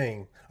same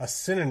thing, a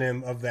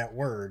synonym of that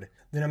word,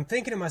 then I'm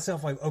thinking to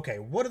myself, like, okay,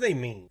 what do they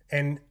mean?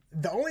 And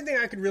the only thing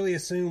I could really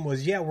assume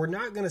was, yeah, we're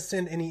not going to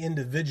send any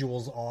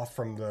individuals off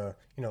from the,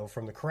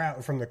 from the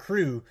crowd, from the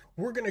crew.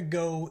 We're going to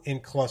go in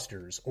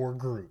clusters or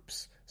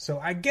groups. So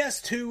I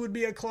guess 2 would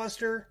be a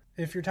cluster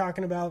if you're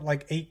talking about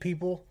like 8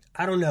 people.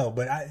 I don't know,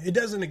 but it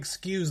doesn't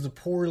excuse the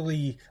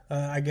poorly,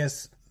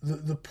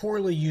 the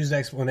poorly used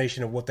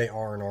explanation of what they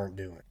are and aren't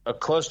doing. A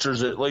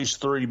cluster's at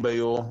least 3,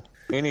 Bill.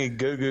 Any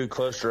goo-goo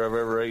cluster I've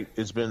ever ate,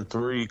 it's been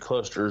 3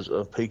 clusters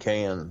of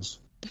pecans.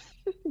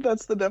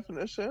 That's the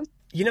definition.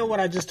 You know what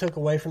I just took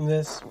away from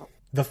this?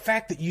 The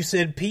fact that you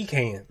said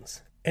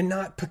pecans and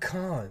not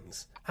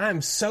pecans.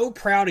 I'm so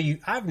proud of you.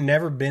 I've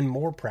never been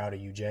more proud of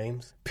you,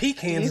 James.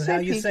 Pecans is how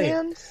you say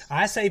it.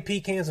 I say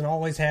pecans and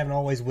always have and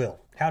always will.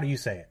 How do you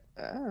say it?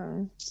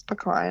 It's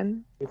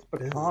pecan. It's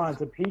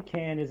pecans. A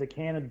pecan is a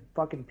can of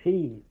fucking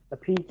pea. A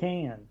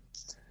pecan.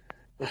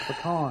 It's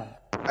pecan.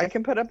 I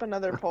can put up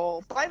another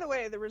poll. By the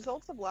way, the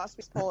results of last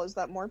week's poll is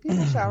that more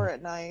people shower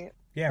at night.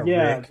 Yeah,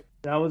 Rick.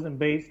 That wasn't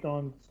based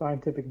on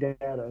scientific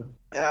data.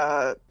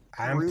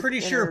 I'm pretty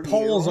sure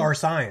polls are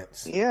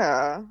science.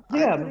 Yeah.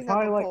 Yeah, but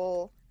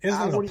probably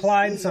isn't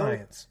applied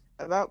science.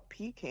 About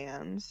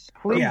pecans.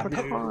 Please,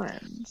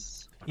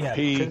 pecans. Yeah,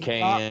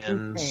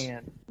 pecans.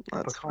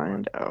 Let's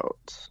find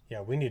out.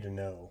 Yeah, we need to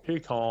know.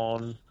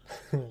 Pecans.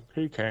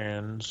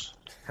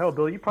 Hell,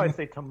 Bill, you probably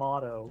say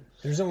tomato.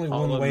 There's only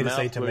one way to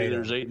say tomato.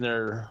 There's eating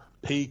their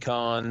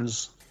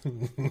pecans,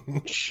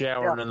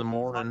 showering in the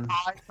morning.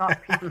 It's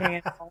not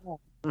pecan at all.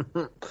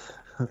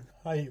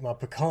 I eat my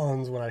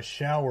pecans when I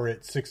shower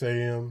at 6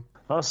 a.m.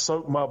 I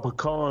soak my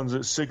pecans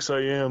at 6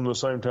 a.m. the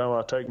same time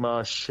I take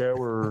my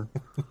shower.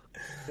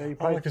 Yeah,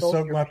 I like to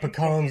soak my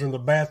pecans in the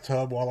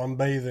bathtub while I'm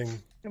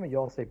bathing. Some of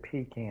y'all say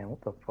pecan.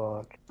 What the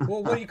fuck?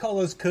 Well, what do you call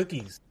those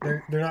cookies?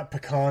 They're not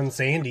pecan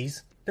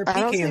sandies. They're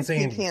I don't pecan say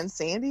sandies. Pecan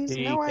sandies?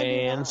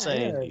 Pecan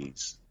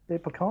sandies. They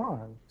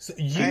pecans. So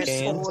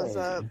was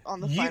up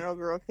on the Final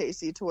Girl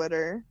Casey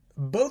Twitter.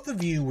 Both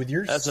of you with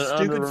your That's an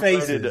stupid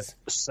underrated faces.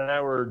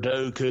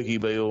 sourdough cookie,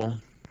 Bill.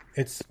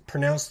 It's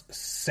pronounced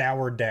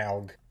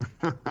sourdough.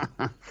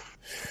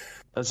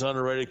 That's an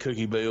underrated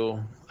cookie,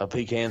 Bill. A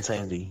pecan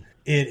sandy.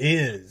 It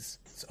is.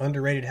 It's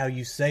underrated how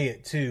you say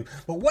it, too.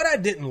 But what I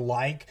didn't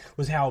like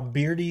was how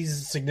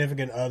Beardy's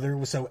significant other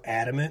was so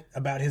adamant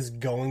about his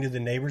going to the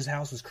neighbor's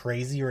house was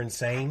crazy or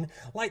insane.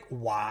 Like,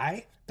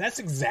 why? That's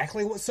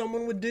exactly what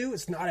someone would do.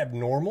 It's not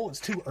abnormal. It's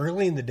too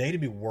early in the day to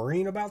be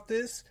worrying about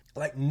this.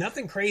 Like,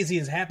 nothing crazy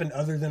has happened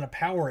other than a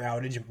power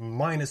outage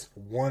minus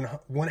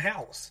one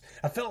house.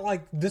 I felt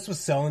like this was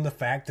selling the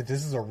fact that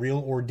this is a real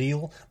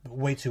ordeal, but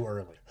way too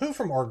early. Who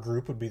from our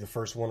group would be the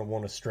first one to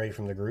want to stray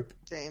from the group?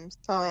 James,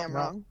 tell me I'm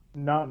wrong.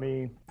 Not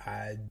me.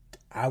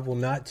 I will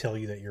not tell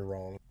you that you're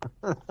wrong.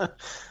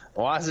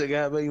 Why's it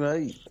gotta be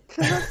me?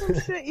 Because that's some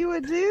shit you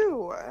would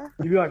do.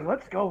 You'd be like,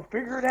 let's go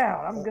figure it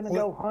out. I'm going to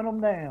go hunt them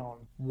down.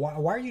 Why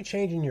are you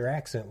changing your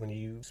accent when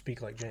you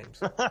speak like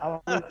James? I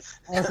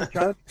was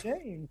trying to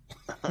change.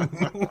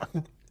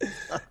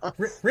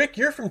 Rick,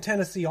 you're from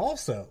Tennessee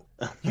also.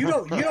 You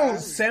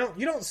don't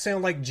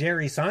sound like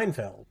Jerry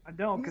Seinfeld. I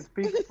don't, because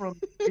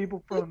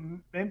people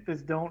from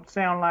Memphis don't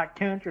sound like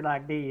country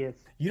like this.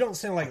 You don't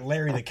sound like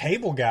Larry the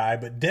Cable Guy,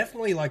 but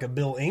definitely like a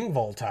Bill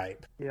Engvall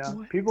type. Yeah,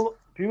 people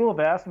have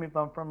asked me if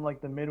I'm from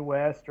like the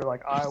Midwest or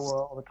like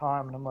Iowa all the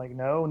time, and I'm like,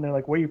 no. And they're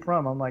like, where are you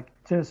from? I'm like,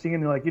 Tennessee,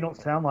 and they're like, you don't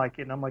sound like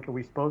it. And I'm like, are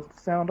we supposed to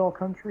sound all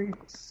country?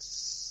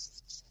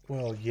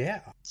 Well,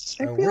 yeah.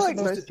 I feel like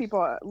most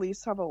people at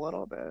least have a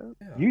little bit.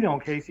 Yeah. You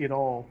don't, Casey, at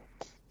all.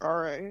 All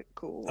right,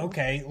 cool.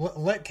 Okay,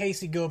 let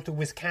Casey go up to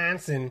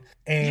Wisconsin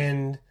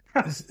and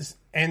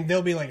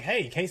they'll be like,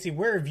 hey, Casey,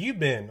 where have you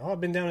been? Oh, I've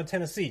been down in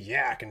Tennessee.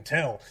 Yeah, I can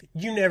tell.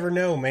 You never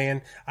know,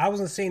 man. I was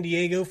in San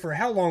Diego for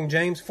how long,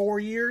 James? 4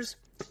 years?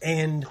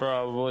 And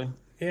Probably.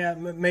 yeah,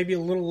 maybe a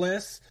little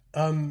less.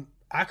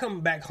 I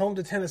come back home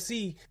to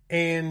Tennessee,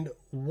 and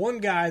one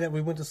guy that we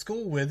went to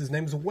school with, his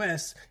name is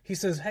Wes, he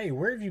says, hey,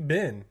 where have you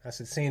been? I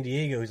said, San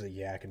Diego. He's like,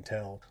 yeah, I can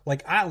tell.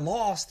 Like, I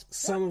lost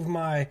some of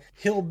my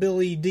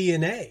hillbilly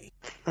DNA.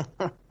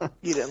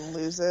 You didn't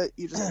lose it.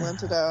 You just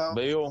lent it out.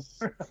 Bill,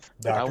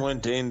 I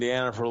went to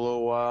Indiana for a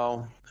little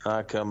while.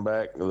 I come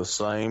back the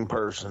same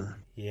person.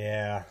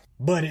 Yeah,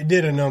 but it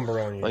did a number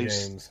on you,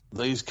 James.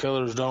 These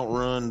colors don't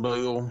run,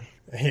 Bill.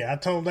 Yeah, I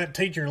told that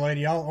teacher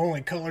lady, all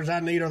only colors I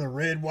need are the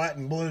red, white,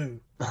 and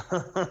blue.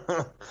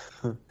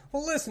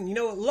 Well, listen, you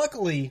know what?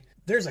 Luckily,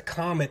 there's a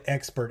comet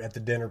expert at the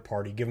dinner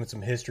party giving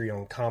some history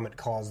on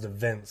comet-caused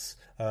events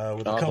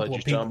with a couple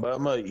of people. Talking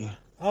about me.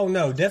 Oh,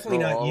 no, definitely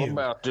not all you.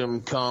 About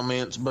them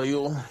comments,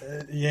 Bill.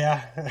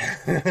 Yeah.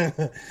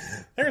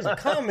 There's a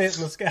comet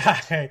in the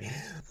sky.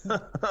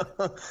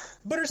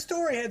 But her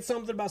story had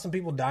something about some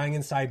people dying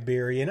in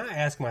Siberia, and I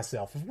ask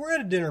myself, if we're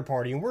at a dinner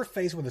party and we're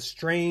faced with a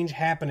strange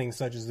happening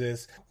such as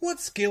this,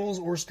 what skills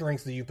or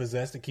strengths do you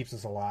possess that keeps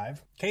us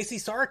alive? Casey,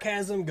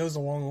 sarcasm goes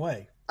a long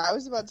way. I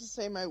was about to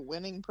say my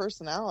winning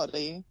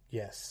personality.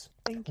 Yes.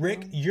 Thank you.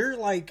 Rick, you're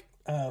like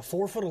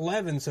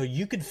 4'11", so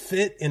you could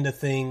fit into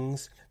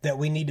things that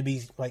we need to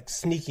be like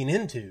sneaking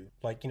into,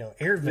 like, you know,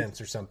 air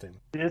vents or something.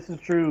 This is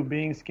true.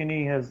 Being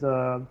skinny has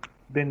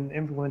been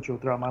influential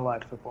throughout my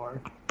life so far.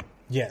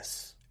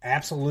 Yes,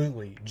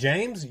 absolutely.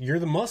 James, you're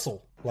the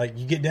muscle. Like,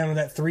 you get down to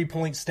that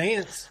 3-point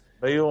stance.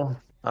 Bill,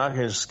 I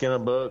can skin a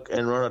buck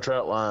and run a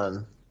trout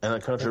line, and a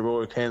country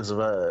boy can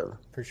survive.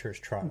 Pretty sure it's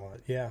trout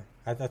line. Yeah,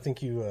 I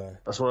think you...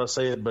 That's what I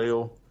said,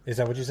 Bill. Is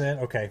that what you said?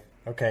 Okay.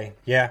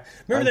 Yeah.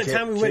 Remember that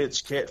time we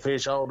went...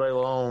 catfish all day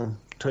long,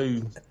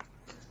 too.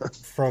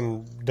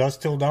 From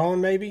dusk till dawn,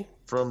 maybe?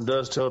 From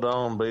dusk till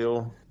dawn,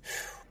 Bill.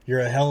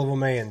 You're a hell of a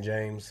man,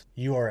 James.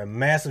 You are a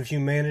mass of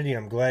humanity,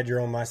 and I'm glad you're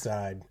on my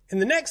side. In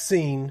the next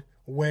scene,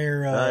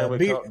 where... I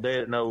ain't caught dead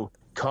at no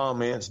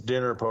comments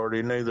dinner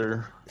party,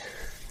 neither.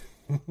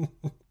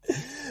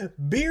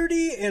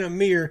 Beardy and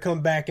Amir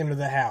come back into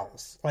the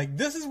house. Like,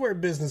 this is where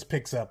business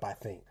picks up, I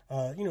think.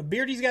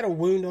 Beardy's got a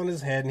wound on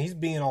his head, and he's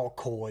being all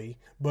coy.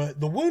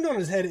 But the wound on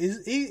his head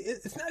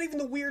it's not even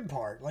the weird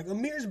part. Like,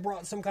 Amir's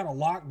brought some kind of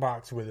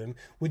lockbox with him,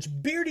 which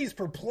Beardy's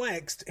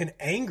perplexed and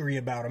angry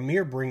about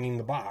Amir bringing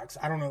the box.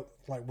 I don't know,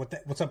 like,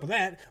 what's up with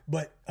that.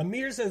 But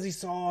Amir says he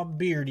saw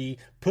Beardy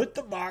put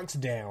the box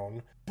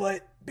down,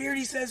 but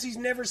Beardy says he's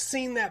never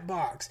seen that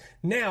box.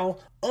 Now,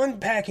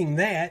 unpacking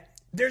that,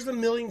 there's a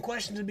million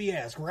questions to be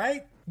asked,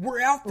 right?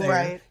 We're out there.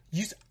 Right.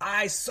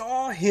 I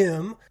saw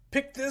him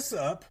pick this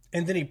up,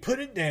 and then he put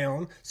it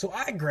down, so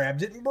I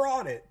grabbed it and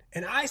brought it.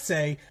 And I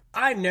say,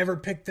 I never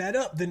picked that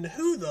up. Then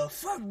who the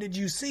fuck did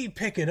you see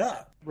pick it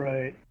up?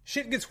 Right.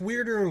 Shit gets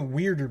weirder and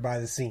weirder by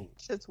the scene.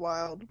 Shit's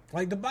wild.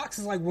 Like, the box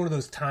is like one of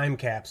those time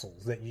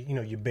capsules that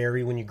you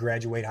bury when you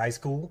graduate high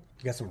school.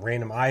 You got some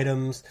random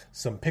items,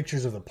 some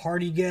pictures of the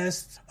party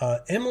guests.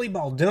 Emily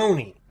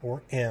Baldoni,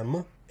 or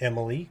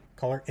Emily,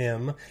 call her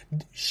M.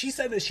 She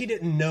said that she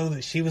didn't know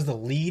that she was the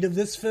lead of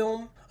this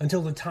film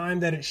until the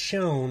time that it's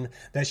shown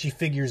that she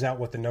figures out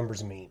what the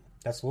numbers mean.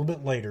 That's a little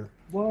bit later.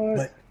 What?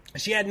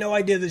 But she had no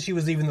idea that she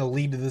was even the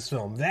lead of this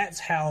film. That's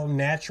how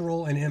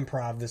natural and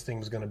improv this thing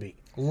was going to be.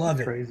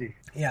 Love it. Crazy.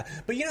 Yeah.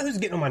 But you know who's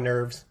getting on my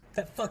nerves?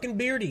 That fucking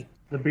Beardy.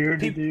 The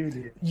beardy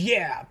dude.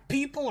 Yeah.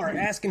 People are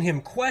asking him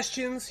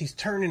questions. He's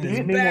turning his He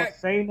didn't back.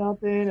 say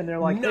nothing, and they're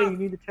like, No. hey, you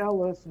need to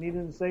tell us. And he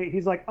didn't say.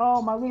 He's like,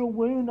 oh, my little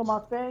wound on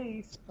my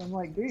face. I'm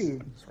like,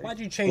 dude. Why'd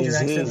you change your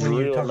Is accent his when you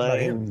real talk about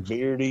name him?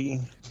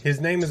 Beardy?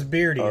 His name is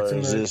Beardy. Or It's in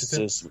is the, this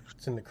just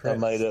it's in the a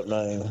credits. made-up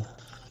name?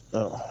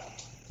 Oh.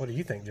 What do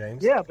you think,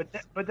 James? Yeah,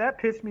 but that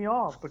pissed me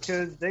off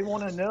because they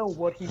want to know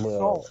what he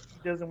Well, saw.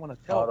 He doesn't want to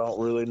I tell. don't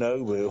really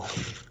know, Bill.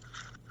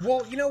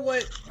 Well, you know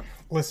what?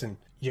 Listen,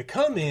 you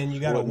come in, you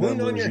got a What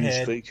wound on numbers your you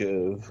head. speak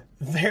of?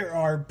 There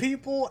are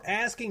people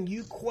asking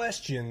you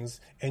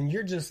questions, and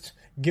you're just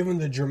giving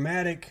the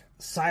dramatic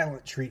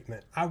silent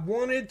treatment. I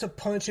wanted to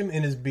punch him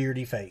in his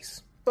beardy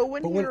face. But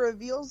when But he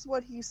reveals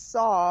what he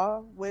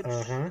saw, which,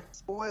 Uh-huh.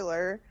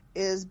 spoiler,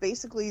 is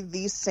basically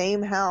the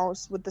same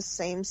house with the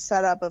same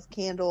setup of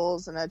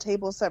candles and a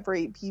table set for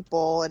 8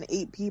 people and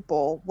 8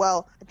 people.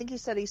 Well, I think he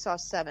said he saw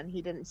 7.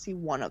 He didn't see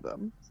one of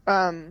them.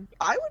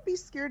 I would be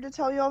scared to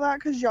tell y'all that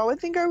because y'all would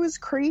think I was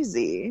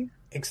crazy.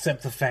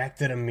 Except the fact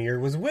that Amir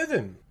was with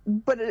him.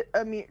 But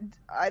Amir,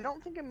 I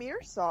don't think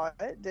Amir saw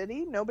it, did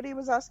he? Nobody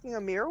was asking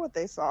Amir what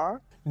they saw.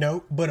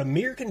 No, but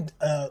Amir can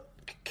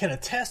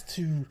attest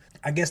to,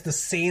 I guess, the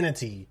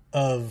sanity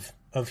of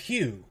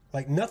Hugh.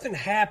 Like, nothing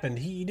happened.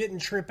 He didn't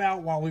trip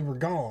out while we were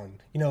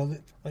gone. You know,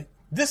 like,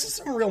 this is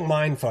some real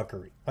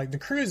mindfuckery. Like, the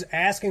crew's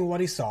asking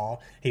what he saw.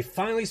 He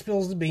finally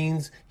spills the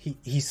beans.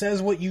 He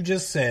says what you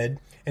just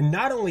said. And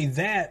not only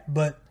that,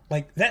 but,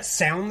 like, that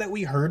sound that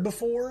we heard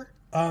before,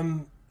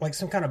 like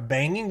some kind of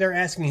banging, they're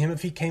asking him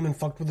if he came and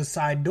fucked with the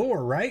side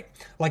door, right?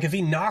 Like if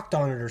he knocked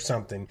on it or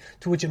something.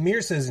 To which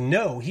Amir says,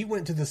 no, he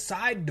went to the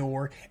side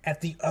door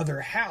at the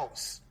other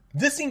house.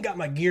 This scene got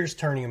my gears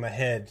turning in my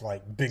head,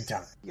 like, big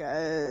time.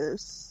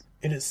 Yes.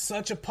 It is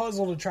such a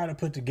puzzle to try to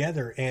put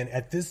together, and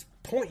at this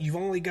point, you've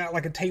only got,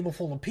 like, a table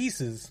full of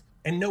pieces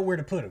and nowhere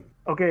to put them.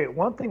 Okay,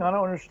 one thing I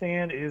don't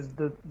understand is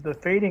the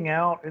fading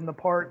out in the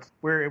parts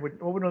where it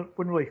wouldn't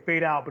really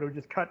fade out, but it would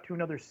just cut to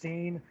another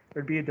scene.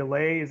 There'd be a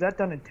delay. Is that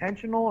done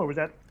intentional, or was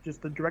that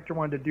just the director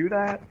wanted to do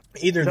that?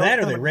 Either that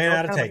or they ran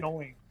out of tape.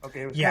 Annoying.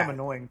 Okay, it was Yeah. kind of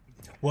annoying.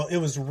 Well, it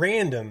was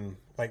random,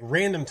 like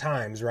random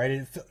times, right?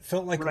 It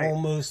felt like Right.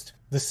 almost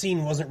the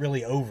scene wasn't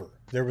really over.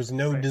 There was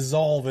no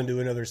dissolve into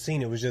another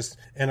scene. It was just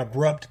an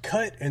abrupt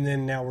cut, and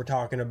then now we're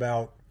talking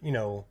about, you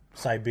know,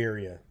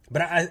 Siberia.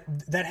 But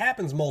that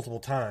happens multiple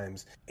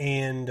times,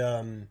 and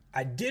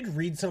I did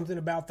read something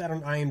about that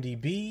on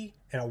IMDb,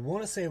 and I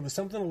want to say it was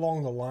something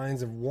along the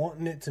lines of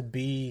wanting it to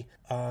be,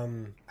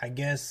 I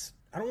guess,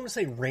 I don't want to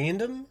say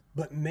random,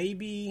 but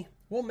maybe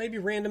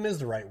random is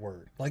the right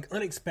word. Like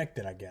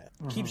unexpected, I guess.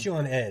 Keeps you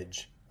on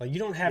edge. Like you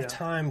don't have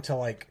time to,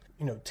 like,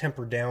 you know,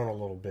 temper down a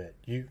little bit.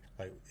 You,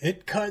 like,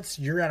 it cuts,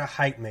 you're at a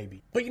height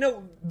maybe. But, you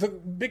know, the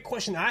big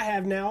question I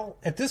have now,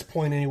 at this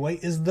point anyway,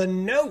 is the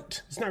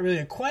note. It's not really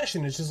a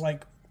question, it's just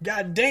like,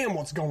 God damn,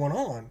 what's going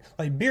on?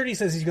 Like, Beardy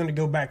says he's going to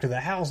go back to the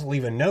house and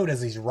leave a note as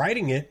he's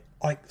writing it.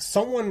 Like,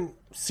 someone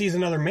sees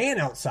another man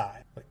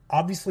outside. Like,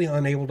 obviously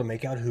unable to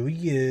make out who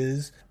he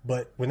is.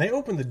 But when they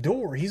open the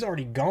door, he's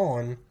already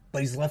gone.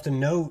 But he's left a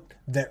note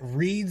that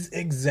reads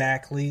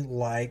exactly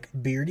like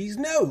Beardy's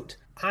note.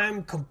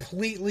 I'm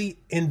completely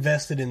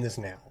invested in this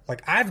now.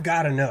 Like, I've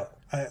got to know.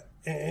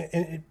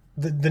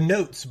 The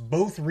notes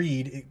both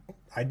read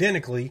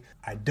identically.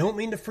 I don't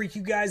mean to freak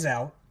you guys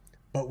out,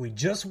 but we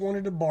just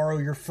wanted to borrow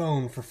your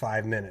phone for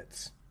 5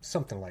 minutes.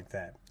 Something like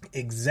that.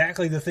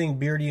 Exactly the thing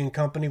Beardy and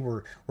company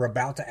were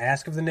about to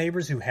ask of the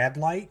neighbors who had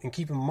light. And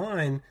keep in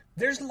mind,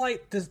 there's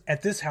light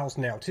at this house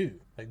now too.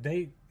 Like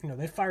they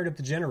fired up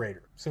the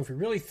generator. So if you're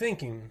really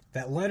thinking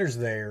that letter's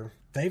there,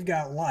 they've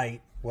got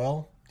light,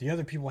 well, the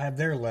other people have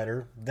their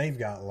letter, they've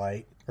got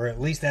light. Or at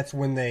least that's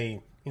when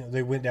they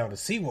went down to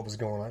see what was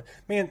going on.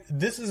 Man,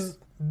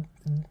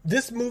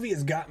 this movie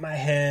has got my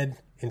head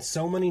in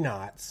so many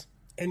knots.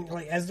 And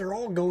like as they're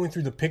all going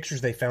through the pictures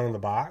they found in the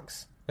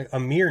box, like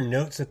Amir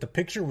notes that the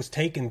picture was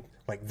taken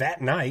like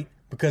that night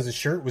because the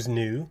shirt was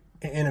new.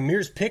 And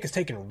Amir's pic is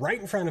taken right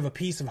in front of a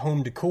piece of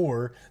home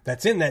decor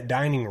that's in that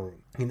dining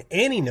room. And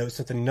Annie notes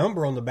that the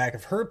number on the back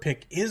of her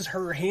pic is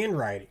her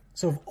handwriting.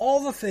 So of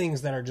all the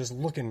things that are just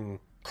looking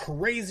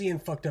crazy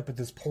and fucked up at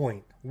this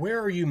point, where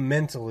are you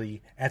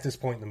mentally at this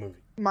point in the movie?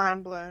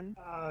 Mind blown.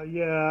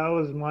 Yeah, I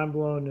was mind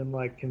blown and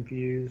like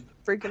confused.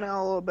 Freaking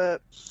out a little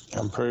bit.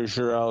 I'm pretty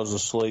sure I was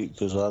asleep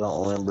because I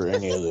don't remember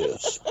any of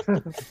this.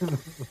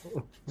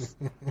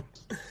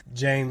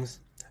 James,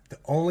 the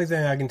only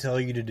thing I can tell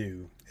you to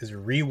do is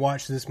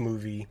rewatch this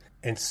movie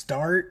and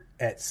start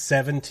at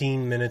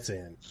 17 minutes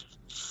in.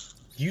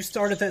 You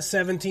start at that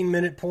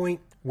 17-minute point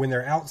when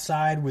they're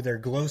outside with their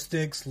glow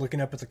sticks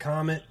looking up at the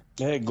comet.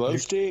 They had glow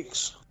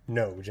sticks?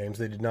 No, James,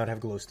 they did not have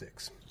glow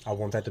sticks. I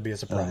want that to be a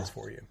surprise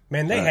for you.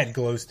 Man, they had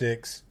glow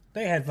sticks.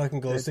 They had fucking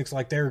glow sticks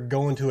like they were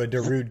going to a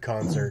Darude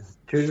concert.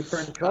 2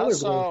 different I color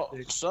saw glow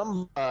sticks.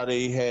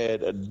 somebody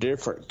had a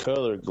different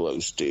color glow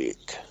stick.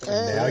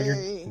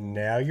 Hey.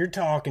 Now you're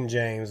talking,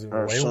 James.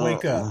 Or Way to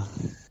wake up.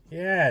 something.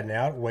 Yeah,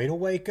 now way to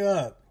wake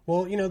up.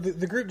 Well, you know,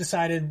 the group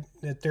decided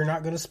that they're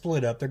not going to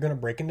split up. They're going to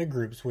break into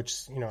groups,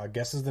 which, you know, I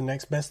guess is the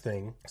next best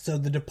thing. So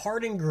the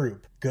departing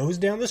group goes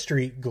down the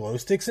street, glow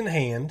sticks in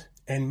hand,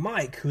 and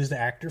Mike, who's the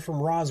actor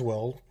from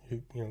Roswell,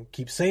 who, you know,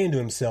 keeps saying to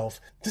himself,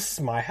 "This is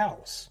my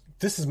house.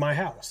 This is my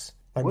house."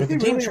 Like, Was but he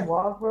the team really in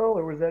Roswell,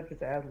 or was that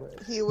just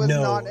ad-lib? He was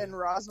No. not in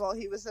Roswell.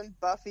 He was in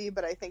Buffy,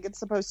 but I think it's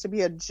supposed to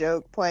be a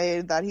joke play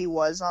that he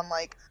was on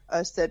like a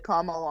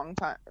sitcom a long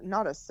time.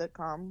 Not a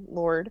sitcom,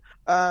 Lord.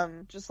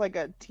 Just like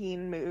a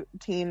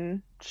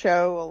teen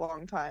show a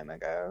long time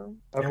ago.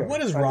 Okay. And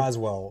what is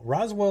Roswell?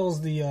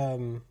 Roswell's the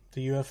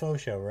UFO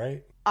show,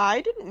 right?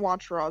 I didn't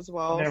watch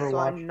Roswell, Never so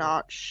watched I'm it.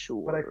 not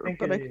sure. But I think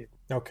it is.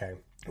 Okay.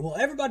 Well,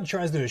 everybody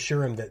tries to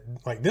assure him that,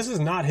 like, this is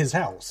not his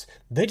house.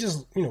 They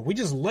just, you know, we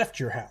just left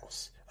your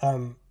house.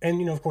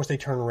 And, of course, they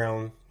turn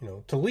around,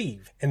 to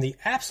leave. And the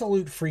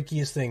absolute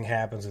freakiest thing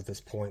happens at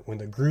this point when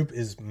the group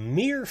is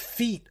mere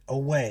feet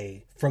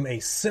away from a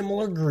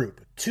similar group.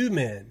 2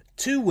 men,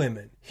 2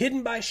 women,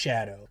 hidden by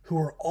shadow, who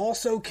are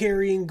also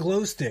carrying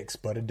glow sticks,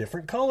 but a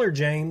different color,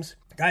 James.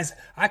 Guys,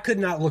 I could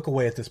not look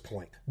away at this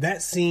point.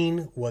 That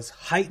scene was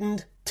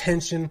heightened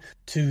tension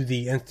to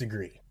the nth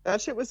degree.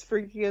 That shit was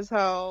freaky as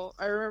hell.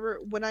 I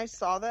remember when I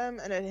saw them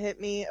and it hit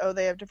me, oh,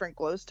 they have different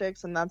glow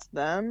sticks and that's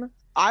them.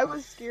 I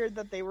was scared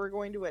that they were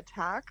going to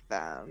attack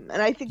them.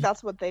 And I think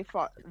that's what they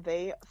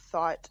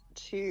thought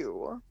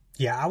too.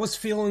 Yeah, I was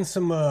feeling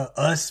some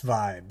Us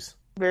vibes.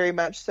 Very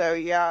much so,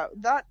 yeah.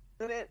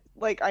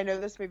 I know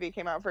this movie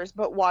came out first,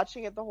 but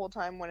watching it the whole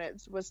time when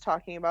it was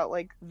talking about,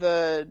 like,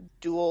 the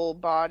dual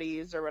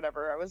bodies or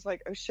whatever, I was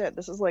like, oh shit,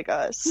 this is like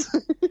Us.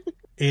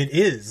 It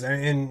is.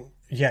 And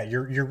yeah,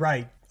 you're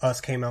right. Us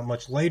came out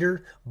much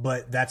later,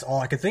 but that's all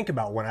I could think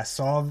about when I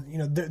saw,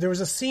 there was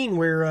a scene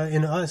where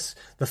in Us,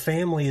 the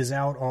family is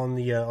out on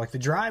the, the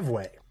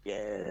driveway.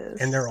 Yes.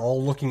 And they're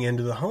all looking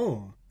into the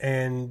home.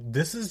 And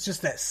this is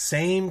just that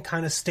same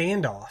kind of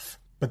standoff.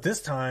 But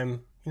this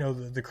time,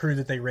 the crew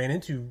that they ran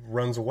into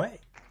runs away.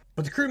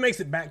 But the crew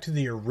makes it back to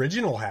the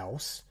original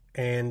house.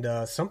 And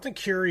something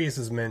curious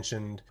is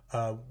mentioned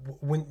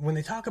when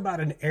they talk about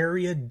an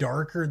area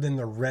darker than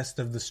the rest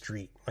of the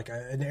street. Like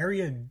an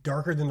area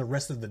darker than the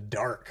rest of the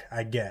dark,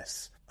 I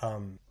guess.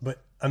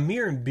 But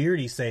Amir and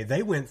Beardy say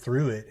they went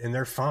through it and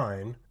they're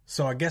fine.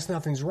 So I guess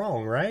nothing's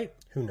wrong, right?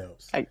 Who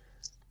knows?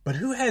 But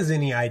who has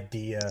any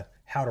idea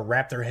how to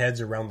wrap their heads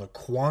around the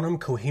quantum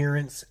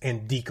coherence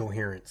and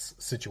decoherence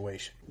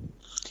situation?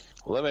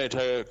 Let me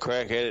take a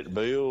crack at it,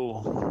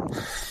 Bill.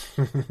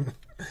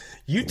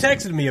 You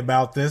texted me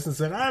about this and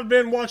said, I've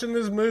been watching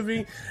this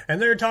movie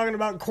and they're talking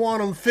about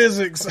quantum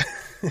physics.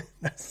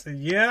 I said,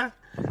 yeah?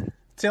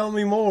 Tell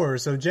me more.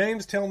 So,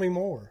 James, tell me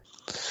more.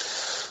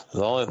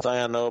 The only thing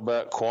I know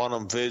about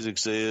quantum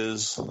physics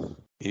is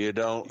you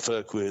don't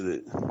fuck with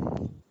it.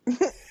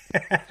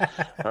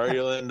 Or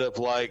you'll end up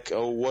like,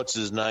 what's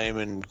his name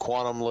in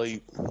Quantum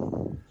Leap?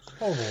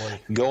 Oh, boy.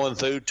 Going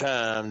through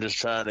time, just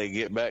trying to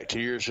get back to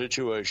your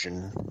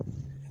situation.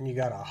 And you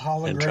got a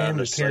hologram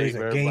that carries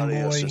a Game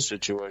Boy.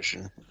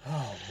 Situation.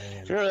 Oh,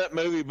 man. You remember that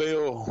movie,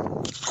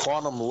 Bill?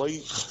 Quantum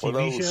Leap? With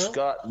old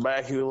Scott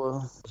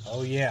Bakula?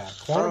 Oh, yeah.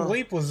 Quantum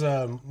Leap was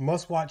a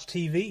must-watch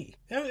TV.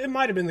 It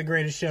might have been the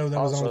greatest show that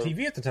was on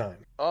TV at the time.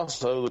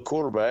 Also, the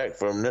quarterback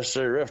from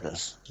Necessary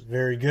Roughness.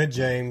 Very good,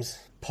 James.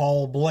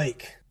 Paul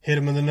Blake. Hit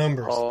him in the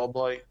numbers. Paul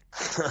Blake.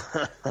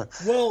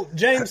 Well,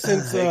 James,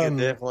 since... He can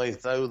definitely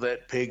throw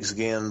that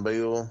pigskin,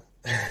 Bill.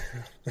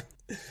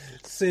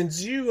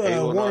 Since you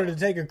wanted to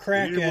take a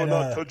crack at... He will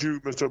not touch you,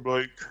 Mr.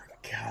 Blake.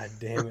 God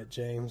damn it,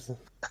 James.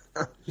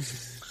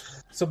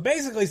 So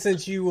basically,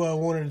 since you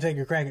wanted to take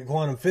a crack at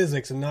quantum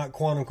physics and not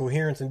quantum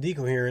coherence and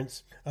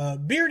decoherence,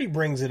 Beardy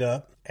brings it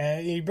up.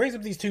 He brings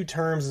up these two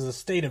terms as a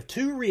state of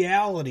two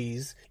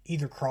realities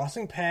either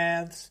crossing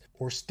paths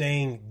or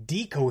staying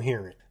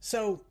decoherent.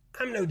 So,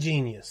 I'm no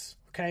genius,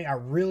 okay? I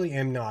really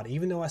am not,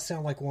 even though I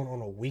sound like one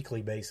on a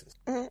weekly basis.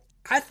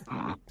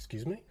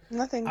 Excuse me?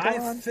 Nothing. I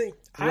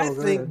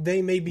think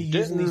they may be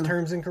using these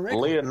terms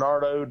incorrectly.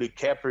 Leonardo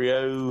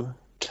DiCaprio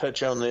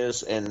touch on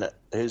this in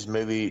his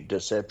movie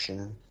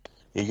Deception.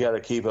 You got to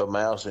keep a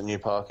mouse in your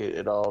pocket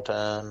at all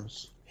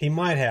times. He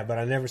might have, but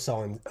I never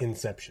saw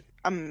Inception.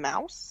 A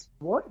mouse?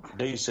 What?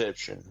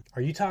 Deception.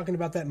 Are you talking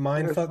about that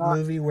mindfuck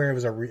movie where it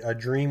was a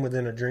dream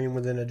within a dream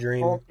within a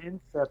dream? Oh,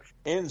 Inception.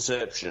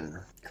 Inception.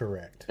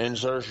 Correct.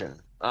 Insertion.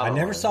 I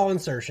never saw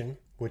Insertion,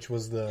 which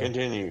was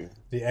the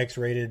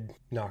X-rated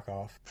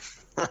knockoff.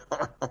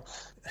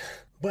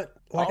 But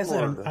like I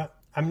said,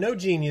 I'm no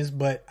genius,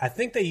 but I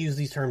think they use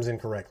these terms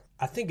incorrectly.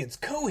 I think it's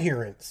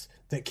coherence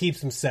that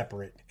keeps them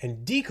separate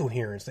and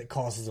decoherence that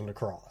causes them to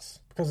cross.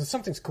 Because if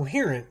something's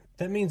coherent,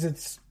 that means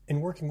it's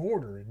in working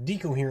order.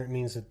 Decoherent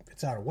means that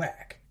it's out of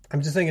whack.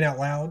 I'm just thinking out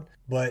loud,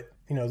 but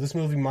this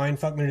movie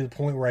mindfucked me to the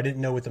point where I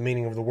didn't know what the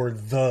meaning of the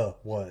word "the"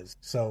 was.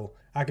 So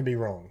I could be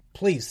wrong.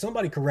 Please,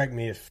 somebody correct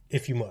me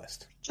if you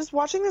must. Just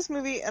watching this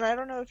movie, and I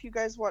don't know if you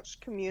guys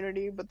watched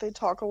Community, but they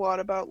talk a lot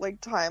about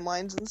like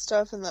timelines and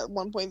stuff, and at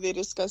one point they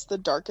discuss the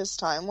darkest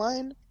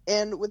timeline.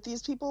 And with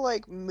these people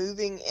like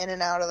moving in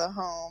and out of the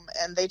home,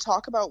 and they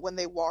talk about when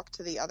they walk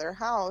to the other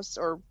house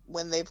or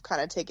when they've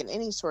kind of taken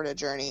any sort of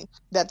journey,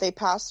 that they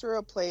pass through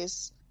a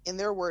place, in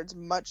their words,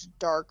 much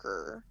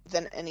darker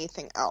than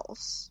anything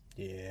else.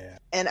 Yeah.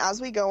 And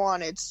as we go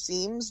on, it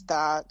seems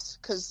that,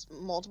 because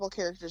multiple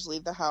characters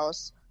leave the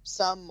house,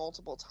 some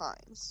multiple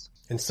times.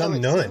 And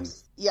some none.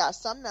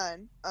 Some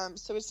none.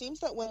 So it seems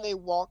that when they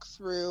walk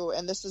through,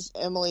 and this is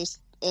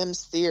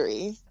M's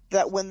theory,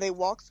 that when they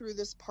walk through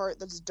this part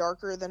that's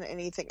darker than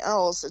anything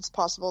else, it's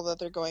possible that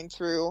they're going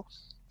through,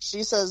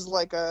 she says,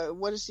 like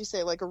what does she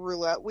say, like a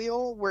roulette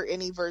wheel, where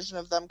any version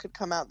of them could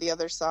come out the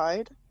other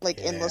side,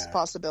 like endless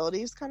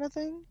possibilities kind of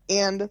thing.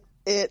 And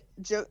It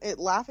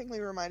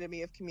laughingly reminded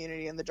me of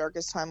Community in the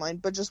Darkest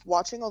Timeline, but just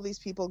watching all these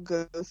people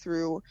go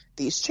through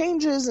these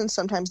changes, and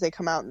sometimes they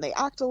come out and they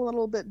act a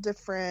little bit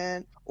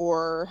different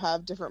or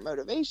have different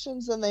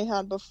motivations than they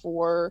had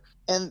before,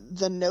 and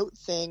the note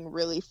thing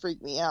really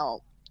freaked me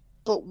out.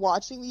 But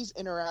watching these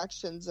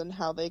interactions and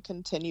how they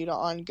continue to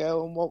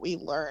ongo and what we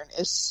learn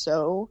is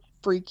so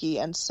freaky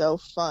and so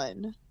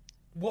fun.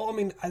 Well, I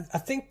mean, I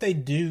think they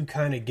do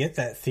kind of get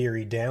that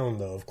theory down,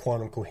 though, of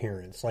quantum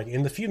coherence. Like,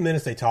 in the few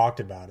minutes they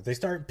talked about it, they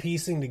start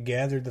piecing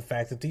together the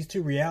fact that these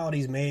two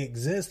realities may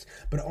exist,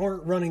 but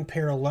aren't running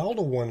parallel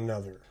to one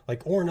another.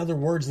 Like, or in other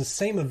words, the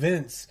same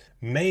events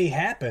may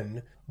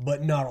happen,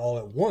 but not all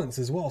at once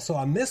as well. So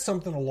I missed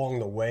something along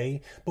the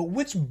way. But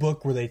which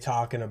book were they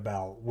talking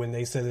about when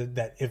they said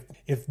that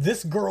if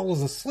this girl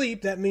is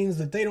asleep, that means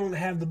that they don't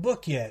have the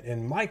book yet,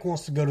 and Mike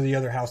wants to go to the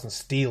other house and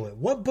steal it?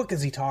 What book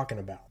is he talking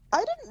about?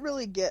 I didn't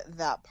really get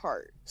that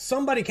part.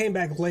 Somebody came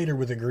back later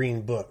with a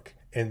green book,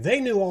 and they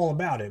knew all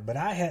about it, but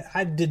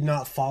I did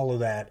not follow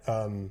that,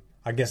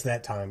 I guess,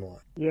 that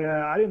timeline.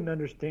 Yeah, I didn't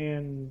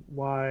understand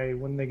why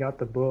when they got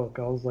the book,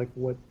 I was like,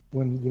 when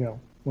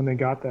they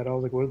got that, I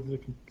was like, what is the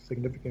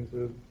significance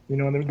of,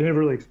 and they never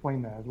really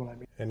explained that, is what I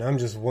mean. And I'm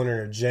just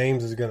wondering if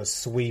James is going to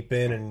sweep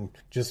in and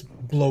just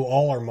blow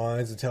all our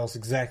minds and tell us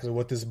exactly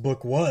what this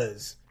book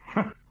was.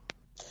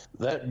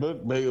 That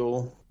book,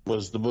 Bill,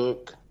 was the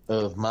book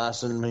of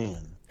Mice and Men.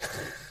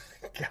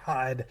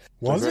 God.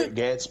 Was it?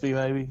 Gatsby,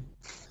 maybe?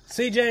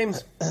 See,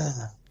 James,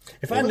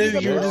 if I knew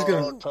you were just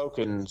going to...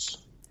 Tokens.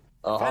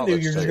 If I knew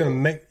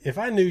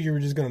you were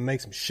just going to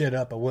make some shit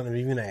up, I wouldn't have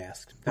even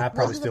asked. I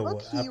probably still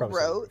would. He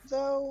wrote,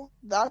 though?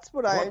 That's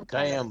what What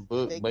damn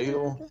book,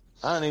 Bill?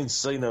 I didn't even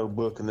see no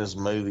book in this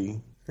movie.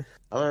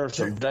 I remember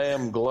some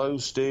damn glow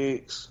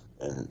sticks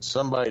and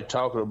somebody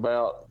talking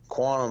about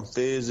quantum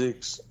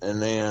physics, and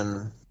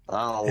then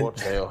I don't know what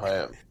the hell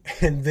happened.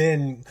 And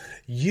then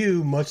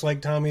you, much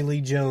like Tommy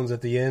Lee Jones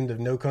at the end of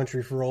No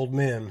Country for Old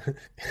Men,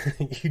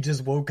 you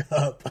just woke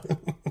up.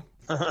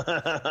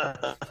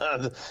 I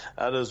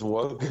just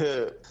woke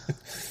up.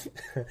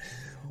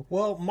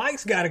 Well,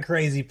 Mike's got a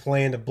crazy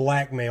plan to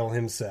blackmail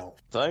himself.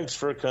 Thanks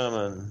for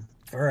coming.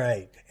 All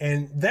right.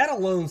 And that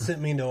alone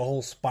sent me into a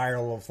whole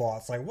spiral of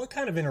thoughts. Like, what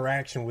kind of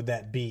interaction would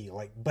that be?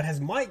 Like, but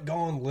has Mike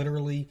gone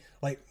literally,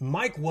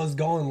 Mike was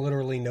gone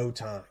literally no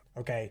time.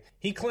 Okay,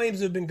 he claims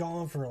to have been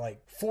gone for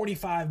like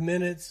 45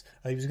 minutes.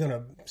 He was going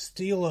to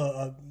steal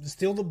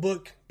the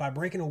book by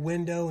breaking a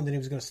window, and then he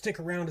was going to stick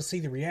around to see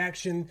the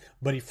reaction,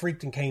 but he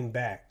freaked and came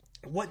back.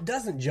 What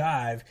doesn't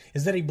jive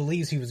is that he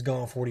believes he was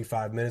gone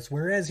 45 minutes,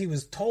 whereas he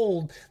was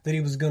told that he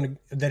was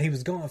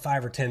gone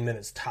 5 or 10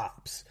 minutes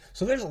tops.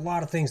 So there's a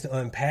lot of things to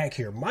unpack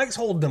here. Mike's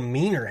whole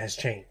demeanor has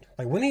changed.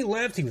 Like, when he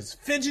left, he was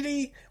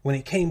fidgety. When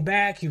he came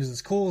back, he was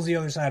as cool as the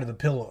other side of the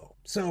pillow.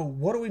 So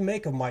what do we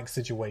make of Mike's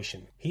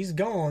situation? He's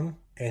gone,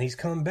 and he's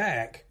come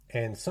back,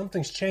 and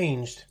something's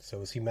changed. So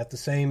has he met the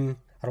same,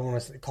 I don't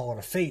want to call it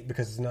a fate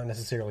because it's not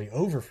necessarily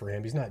over for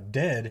him. He's not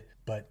dead,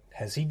 but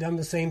has he done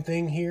the same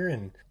thing here?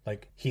 And,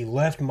 like, he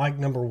left Mike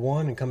number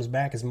 1 and comes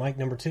back as Mike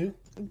number 2?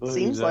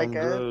 Seems like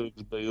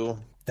it. Bill.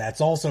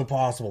 That's also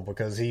possible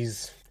because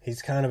he's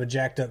kind of a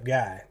jacked up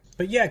guy.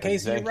 But yeah,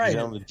 Casey, you're right.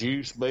 He's on the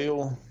juice,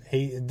 Bill?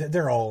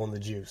 They're all on the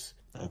juice.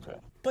 Okay.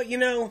 But,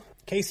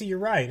 Casey, you're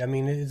right. I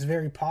mean, it's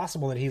very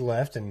possible that he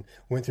left and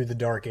went through the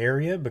dark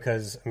area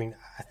because, I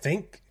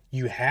think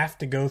you have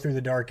to go through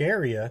the dark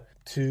area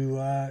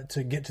to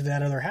get to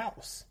that other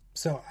house.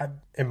 So,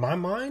 in my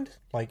mind,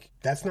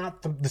 that's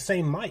not the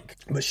same Mike.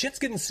 But shit's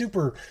getting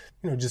super,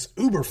 just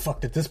uber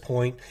fucked at this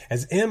point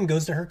as M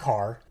goes to her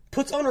car,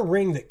 puts on a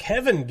ring that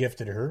Kevin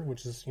gifted her,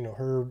 which is,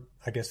 her,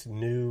 I guess,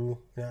 new,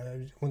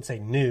 I wouldn't say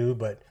new,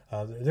 but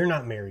they're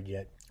not married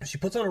yet. She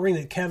puts on a ring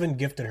that Kevin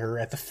gifted her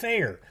at the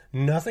fair.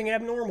 Nothing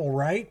abnormal,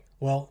 right?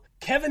 Well,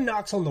 Kevin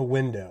knocks on the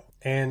window,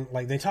 and,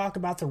 they talk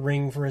about the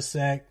ring for a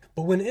sec,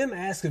 but when M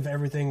asks if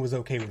everything was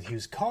okay with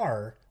Hugh's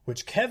car,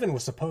 which Kevin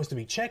was supposed to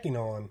be checking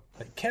on,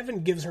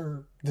 Kevin gives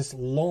her this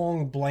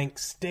long blank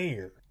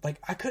stare.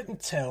 I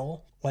couldn't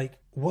tell,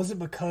 was it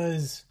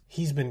because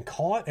he's been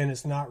caught and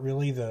it's not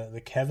really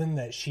the Kevin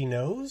that she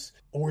knows?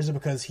 Or is it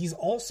because he's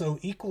also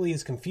equally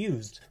as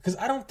confused? Because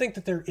I don't think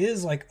that there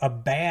is, a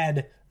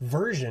bad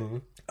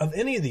version of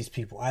any of these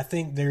people. I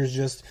think there's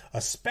just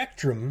a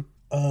spectrum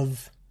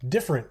of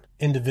different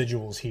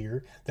individuals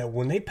here that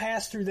when they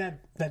pass through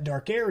that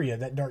dark area,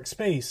 that dark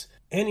space,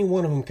 any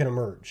one of them can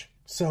emerge.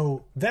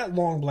 So that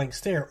long blank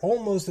stare,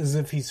 almost as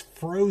if he's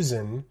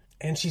frozen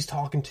and she's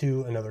talking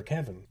to another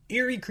Kevin.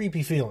 Eerie,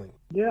 creepy feeling.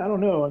 Yeah, I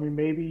don't know.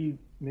 Maybe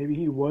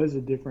he was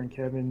a different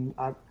Kevin.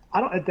 I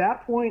don't. At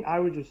that point, I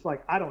was just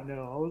I don't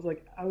know.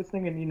 I was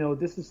thinking,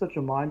 this is such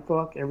a mind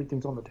fuck.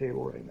 Everything's on the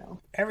table right now.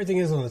 Everything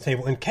is on the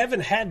table, and Kevin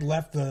had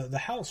left the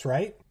house,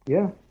 right?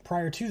 Yeah.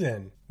 Prior to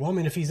then. Well,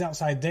 if he's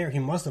outside there, he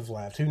must have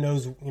left. Who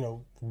knows?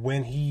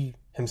 When he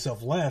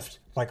himself left,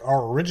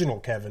 our original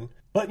Kevin.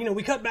 But,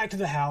 we cut back to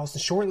the house,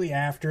 and shortly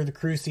after, the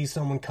crew sees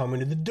someone coming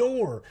to the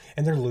door,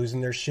 and they're losing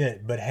their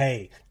shit. But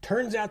hey,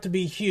 turns out to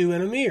be Hugh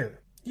and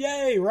Amir.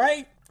 Yay,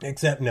 right?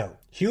 Except no.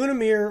 Hugh and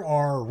Amir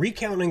are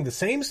recounting the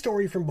same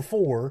story from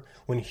before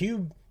when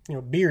Hugh,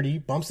 Beardy,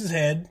 bumps his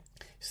head,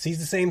 sees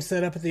the same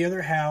setup at the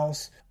other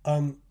house,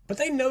 but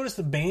they notice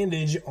the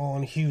bandage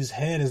on Hugh's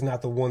head is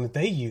not the one that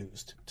they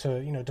used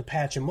to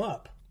patch him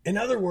up. In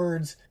other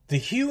words, the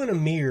Hugh and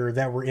Amir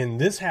that were in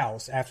this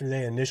house after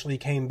they initially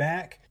came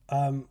back,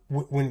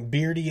 when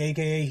Beardy,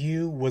 aka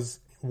Hugh,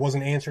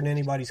 wasn't answering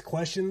anybody's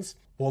questions,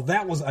 well,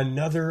 that was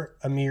another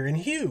Amir and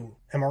Hugh.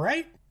 Am I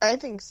right? I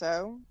think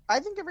so. I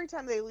think every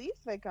time they leave,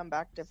 they come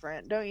back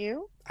different, don't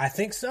you? I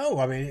think so.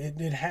 I mean,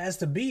 it has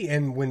to be.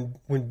 And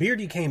when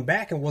Beardy came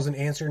back and wasn't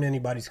answering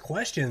anybody's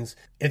questions,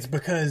 it's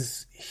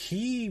because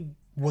he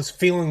was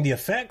feeling the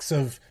effects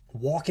of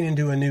walking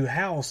into a new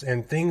house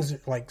and things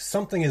like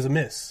something is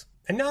amiss.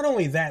 And not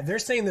only that, they're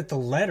saying that the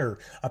letter,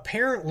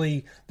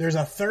 apparently there's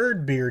a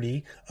third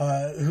Beardy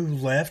who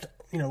left,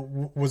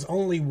 was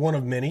only one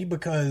of many,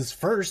 because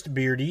first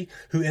Beardy,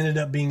 who ended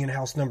up being in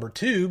house number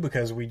 2,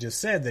 because we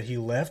just said that he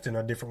left and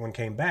a different one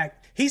came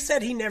back, he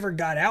said he never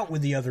got out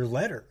with the other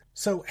letter.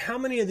 So how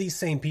many of these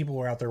same people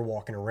are out there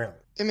walking around?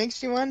 It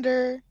makes you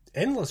wonder.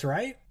 Endless,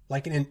 right?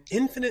 Like an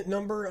infinite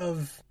number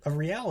of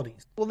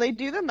realities. Well, they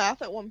do the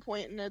math at one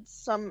point, and it's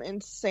some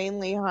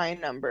insanely high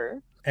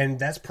number. And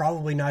that's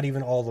probably not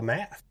even all the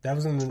math. That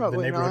was in the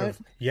neighborhood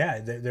of...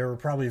 Yeah, there were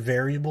probably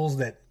variables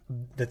that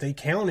they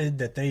counted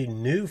that they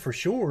knew for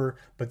sure,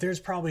 but there's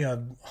probably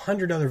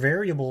 100 other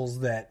variables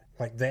that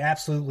they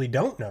absolutely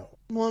don't know.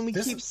 Well, and we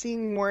keep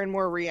seeing more and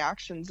more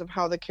reactions of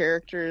how the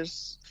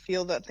characters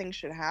feel that things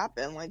should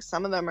happen. Like,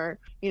 some of them are,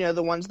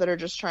 the ones that are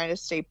just trying to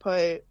stay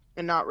put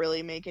and not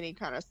really make any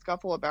kind of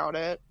scuffle about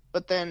it.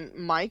 But then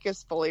Mike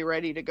is fully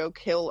ready to go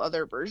kill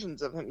other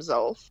versions of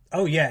himself.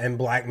 Oh, yeah, and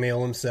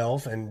blackmail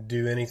himself and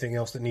do anything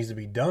else that needs to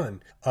be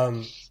done.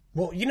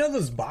 Well,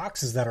 those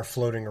boxes that are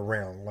floating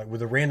around, like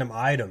with the random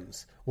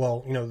items.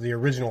 Well, the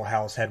original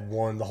house had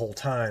one the whole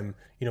time,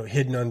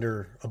 hidden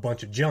under a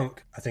bunch of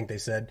junk, I think they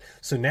said.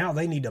 So now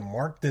they need to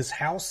mark this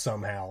house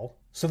somehow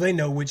so they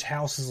know which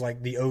house is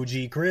like the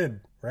OG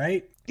crib,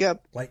 right?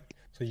 Yep.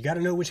 So you got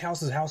to know which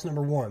house is house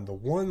number 1, the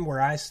one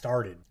where I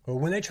started. But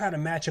when they try to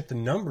match up the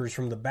numbers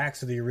from the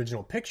backs of the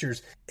original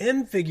pictures,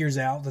 M figures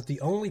out that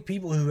the only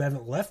people who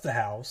haven't left the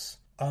house,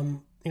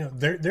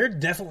 they're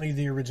definitely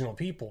the original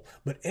people.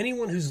 But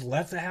anyone who's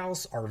left the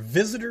house are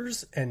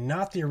visitors and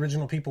not the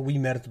original people we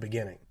met at the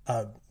beginning.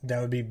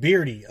 That would be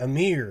Beardy,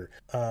 Amir,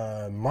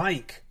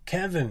 Mike,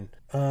 Kevin.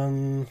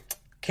 Can't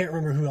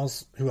remember who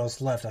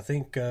else left. I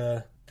think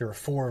there were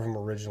 4 of them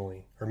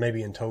originally, or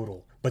maybe in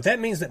total. But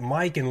that means that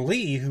Mike and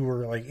Lee, who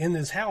were in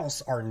this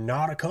house, are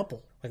not a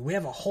couple. We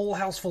have a whole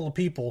house full of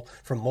people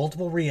from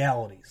multiple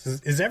realities.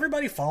 Is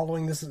everybody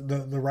following this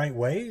the right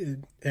way?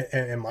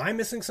 Am I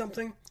missing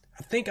something?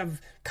 I think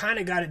I've kind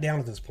of got it down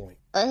at this point.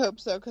 I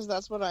hope so, because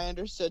that's what I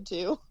understood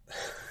too.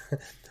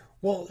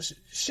 Well,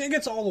 shit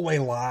gets all the way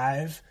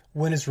live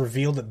when it's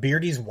revealed that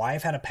Beardy's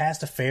wife had a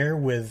past affair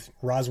with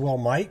Roswell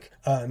Mike,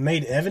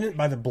 made evident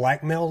by the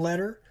blackmail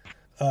letter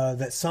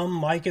that some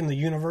Mike in the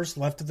universe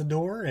left at the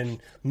door,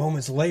 and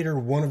moments later,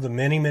 one of the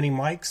many, many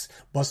Mikes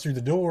busts through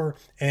the door,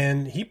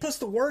 and he puts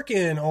the work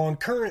in on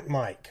current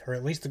Mike, or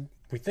at least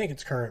we think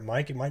it's current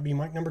Mike. It might be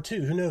Mike number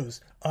 2, who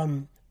knows?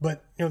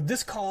 But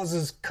this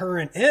causes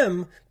current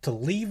M to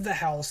leave the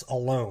house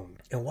alone,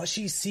 and what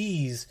she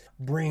sees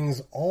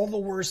brings all the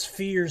worst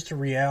fears to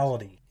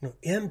reality.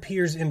 M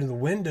peers into the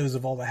windows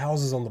of all the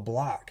houses on the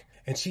block,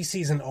 and she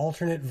sees an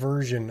alternate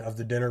version of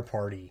the dinner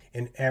party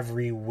in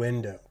every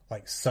window.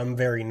 Some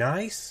very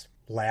nice,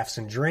 laughs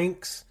and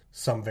drinks,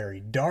 some very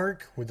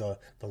dark, with the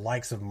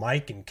likes of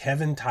Mike and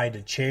Kevin tied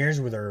to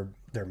chairs with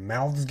their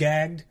mouths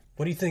gagged.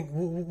 What do you think?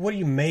 What do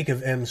you make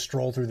of M's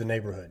stroll through the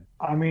neighborhood?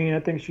 I mean, I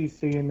think she's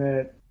seeing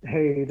that,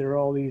 hey, there are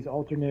all these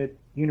alternate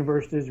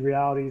universes,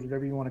 realities,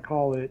 whatever you want to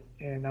call it,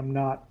 and I'm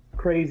not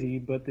crazy,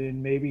 but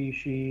then maybe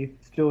she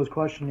still is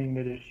questioning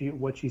that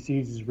what she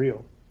sees is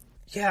real.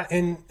 Yeah,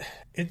 and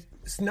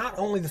it's not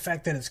only the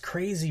fact that it's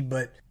crazy,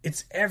 but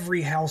it's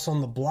every house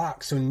on the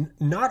block. So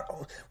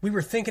we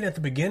were thinking at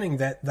the beginning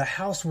that the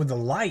house with the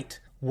light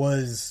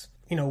was,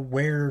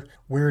 where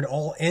it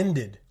all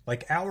ended.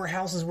 Our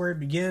house is where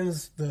it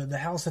begins, the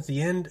house at the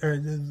end, or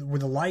where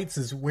the lights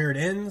is where it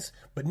ends.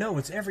 But no,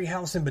 it's every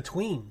house in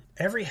between.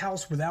 Every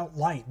house without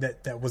light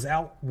that was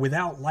out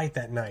without light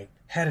that night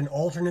had an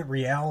alternate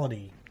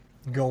reality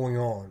going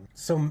on.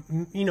 So,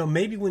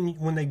 maybe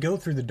when they go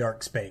through the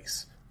dark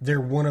space,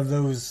 they're one of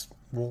those,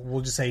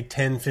 we'll just say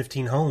 10,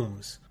 15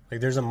 homes.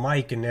 There's a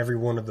Mike in every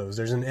one of those.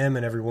 There's an M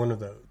in every one of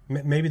those.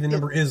 Maybe the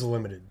number is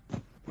limited.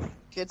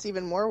 Gets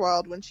even more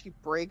wild when she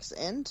breaks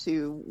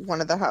into one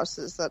of the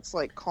houses that's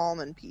calm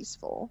and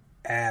peaceful.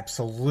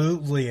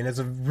 Absolutely. And it's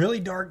a really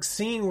dark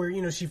scene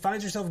where, she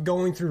finds herself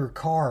going through her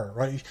car,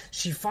 right?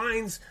 She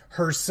finds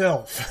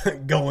herself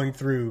going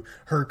through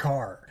her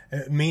car,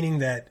 meaning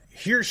that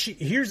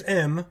here's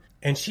M,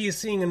 and she is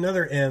seeing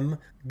another M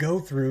go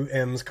through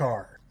M's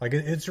car.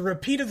 It's a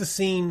repeat of the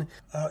scene,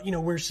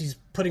 where she's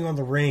putting on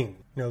the ring,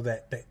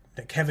 that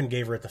that Kevin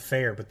gave her at the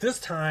fair. But this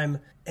time,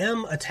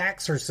 M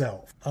attacks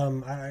herself.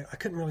 I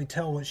couldn't really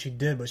tell what she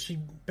did, but she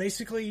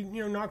basically,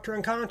 knocked her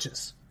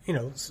unconscious.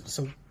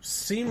 So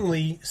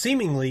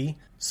seemingly,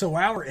 so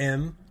our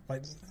M,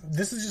 like,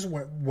 this is just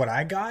what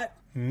I got.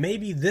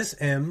 Maybe this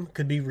M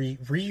could be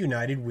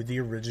reunited with the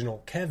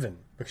original Kevin,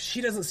 because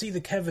she doesn't see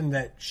the Kevin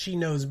that she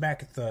knows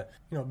back at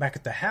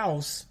the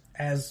house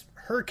as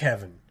her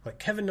Kevin, like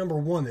Kevin number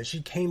one that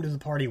she came to the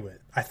party with.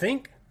 I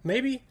think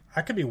maybe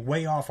I could be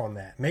way off on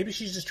that. Maybe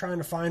she's just trying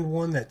to find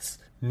one that's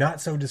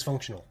not so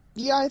dysfunctional.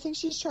 Yeah, I think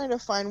she's trying to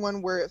find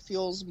one where it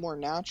feels more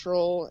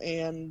natural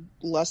and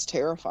less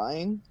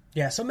terrifying.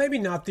 Yeah, so maybe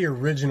not the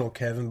original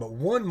Kevin, but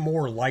one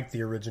more like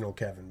the original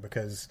Kevin,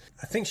 because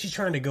I think she's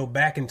trying to go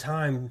back in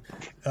time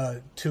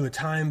to a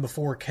time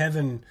before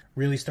Kevin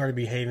really started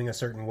behaving a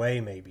certain way,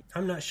 maybe.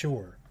 I'm not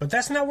sure. But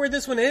that's not where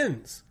this one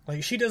ends.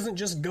 Like, she doesn't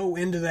just go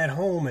into that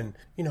home and,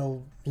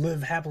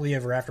 live happily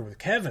ever after with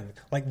Kevin.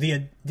 Like,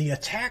 the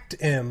attacked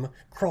M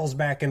crawls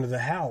back into the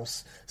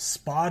house,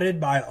 spotted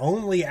by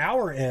only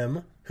our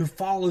M, who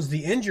follows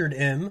the injured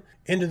M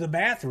into the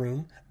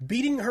bathroom,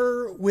 beating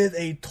her with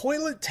a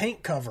toilet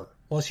tank cover.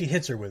 Well, she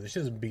hits her with it. She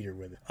doesn't beat her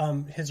with it.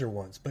 Hits her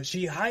once. But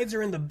she hides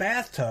her in the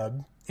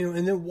bathtub,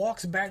 and then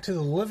walks back to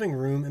the living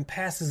room and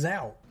passes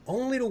out,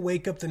 only to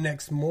wake up the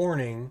next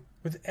morning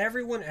with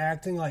everyone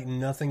acting like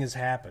nothing has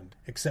happened,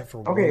 except for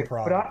one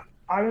problem. But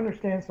I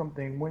understand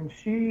something. When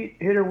she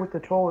hit her with the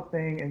toilet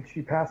thing and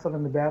she passed out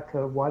in the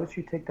bathtub, why did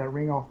she take that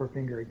ring off her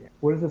finger again?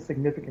 What is the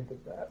significance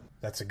of that?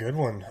 That's a good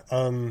one.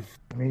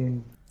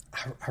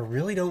 I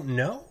really don't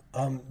know.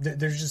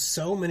 There's just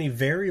so many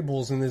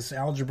variables in this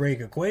algebraic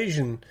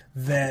equation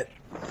that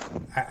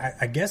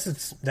I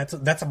guess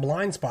that's a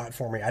blind spot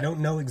for me. I don't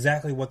know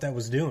exactly what that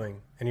was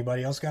doing.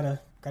 Anybody else got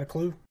a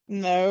clue?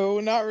 No,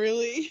 not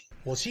really.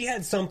 Well, she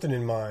had something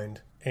in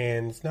mind,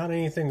 and it's not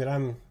anything that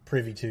I'm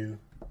privy to.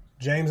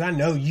 James, I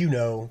know you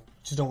know.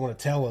 Just don't want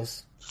to tell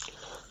us.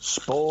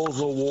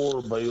 Spoils of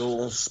war,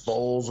 Bill.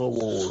 Spoils of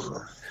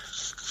war.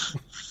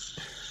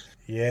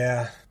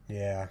 Yeah,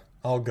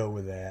 I'll go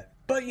with that.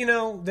 But,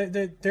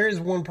 there is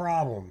one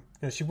problem.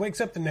 She wakes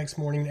up the next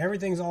morning,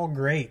 everything's all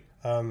great.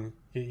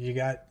 You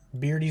got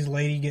Beardy's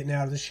lady getting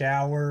out of the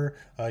shower.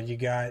 You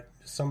got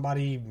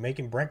somebody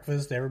making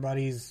breakfast.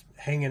 Everybody's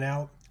hanging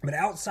out. But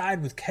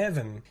outside with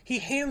Kevin, he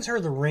hands her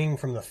the ring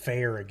from the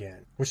fair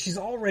again, which she's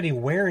already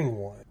wearing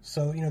one.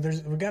 So,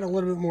 we got a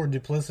little bit more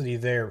duplicity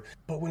there.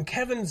 But when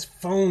Kevin's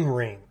phone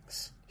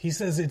rings, he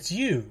says, "It's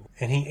you."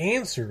 And he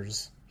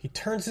answers. He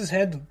turns his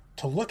head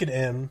to look at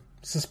M,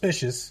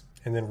 suspicious,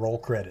 and then roll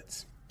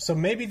credits. So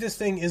maybe this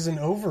thing isn't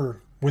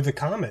over with the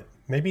comet.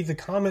 Maybe the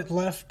comet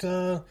left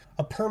a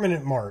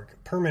permanent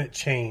mark, permanent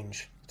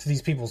change to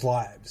these people's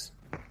lives.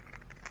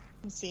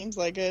 It seems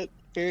like it.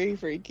 Very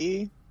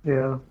freaky.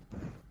 Yeah.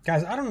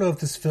 Guys, I don't know if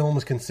this film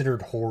is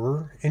considered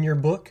horror in your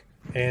book,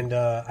 and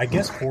I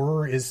guess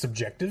horror is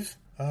subjective.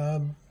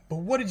 But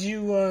what was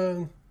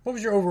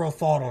your overall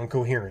thought on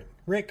Coherent?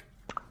 Rick?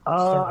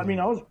 I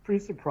was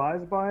pretty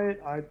surprised by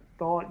it. I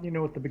thought,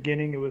 at the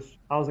beginning I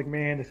was like,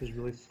 man, this is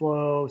really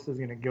slow. This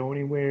isn't going to go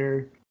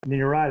anywhere. And then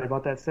you're right,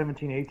 about that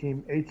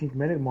 18th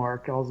minute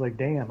mark, I was like,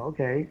 damn,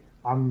 okay.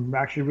 I'm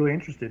actually really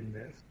interested in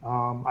this.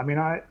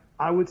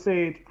 I would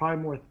say it's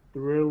probably more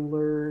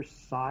thriller,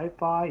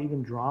 sci-fi,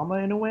 even drama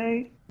in a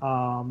way. But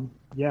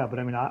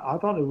I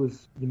thought it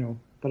was,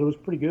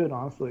 pretty good,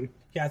 honestly.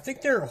 Yeah, I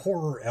think there are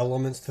horror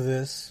elements to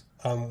this,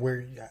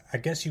 where I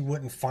guess you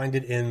wouldn't find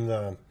it in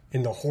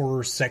the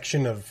horror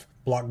section of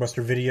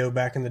Blockbuster Video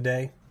back in the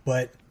day.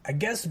 But I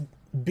guess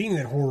being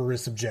that horror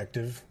is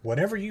subjective,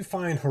 whatever you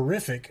find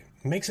horrific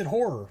makes it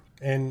horror.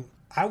 And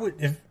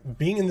if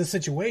being in this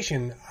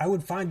situation, I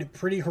would find it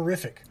pretty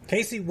horrific.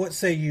 Casey, what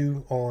say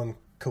you on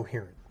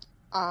Coherent?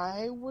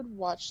 I would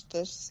watch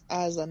this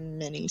as a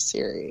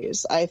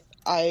mini-series.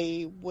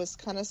 I was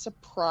kind of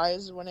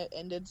surprised when it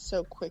ended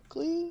so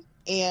quickly,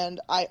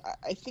 and I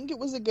think it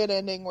was a good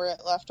ending where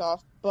it left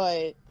off,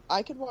 but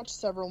I could watch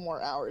several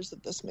more hours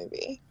of this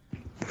movie.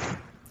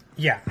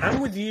 Yeah,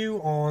 I'm with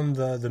you on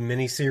the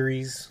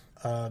miniseries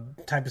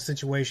type of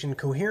situation.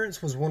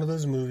 Coherence was one of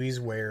those movies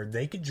where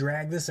they could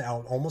drag this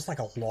out almost like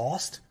a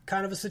Lost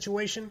kind of a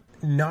situation,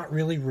 not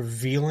really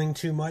revealing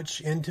too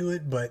much into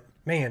it, but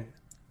man,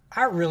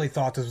 I really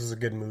thought this was a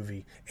good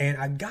movie. And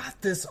I got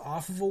this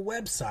off of a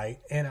website,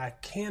 and I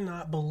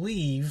cannot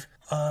believe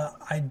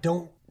I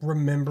don't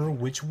remember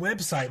which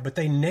website, but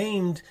they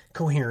named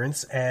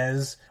Coherence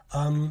as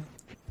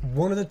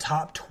one of the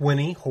top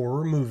 20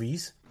 horror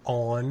movies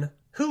on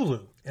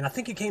Hulu. And I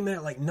think it came in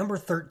at like number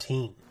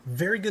 13.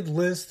 Very good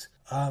list.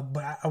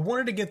 But I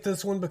wanted to get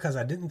this one because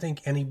I didn't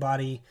think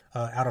anybody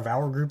out of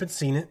our group had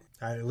seen it.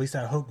 At least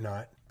I hope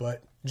not.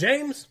 But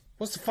James,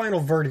 what's the final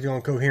verdict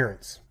on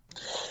Coherence?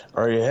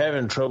 Are you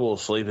having trouble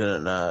sleeping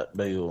at night,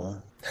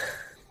 Bill?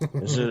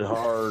 Is it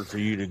hard for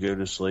you to go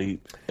to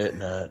sleep at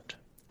night?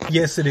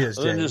 Yes, it is,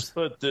 James. Then just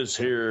put this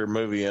here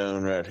movie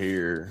on right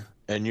here,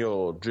 and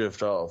you'll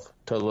drift off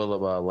to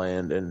Lullaby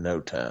Land in no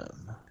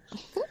time.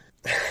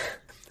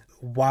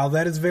 While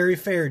that is very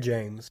fair,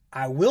 James,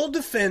 I will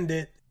defend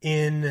it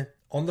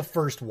on the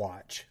first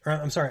watch. Or,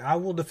 I'm sorry, I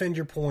will defend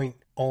your point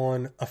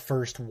on a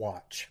first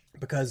watch.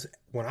 Because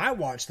when I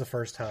watched the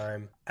first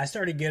time, I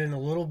started getting a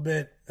little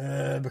bit,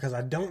 because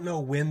I don't know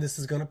when this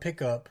is going to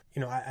pick up.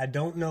 You know, I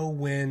don't know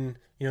when,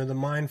 the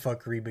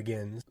mindfuckery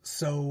begins.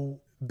 So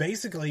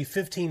basically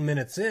 15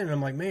 minutes in,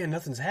 I'm like, man,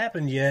 nothing's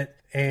happened yet.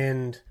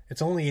 And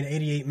it's only an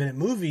 88-minute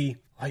movie.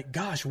 Like,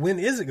 gosh, when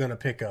is it going to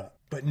pick up?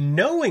 But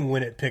knowing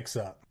when it picks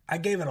up, I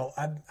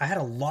had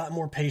a lot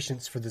more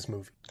patience for this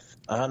movie.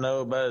 I know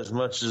about as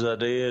much as I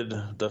did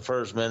the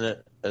first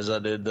minute as I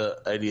did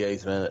the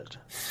 88th minute.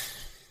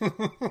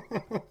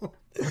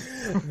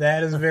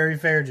 That is very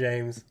fair,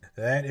 James.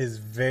 That is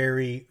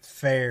very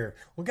fair.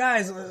 Well,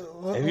 guys,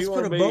 let's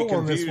put a bow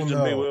on this one,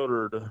 though.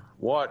 Bewildered,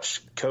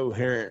 watch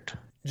Coherent.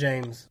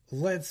 James,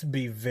 let's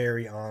be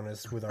very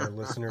honest with our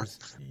listeners.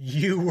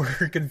 You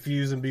were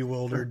confused and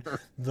bewildered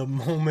the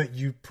moment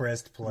you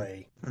pressed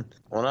play.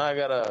 When I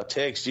gotta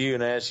text you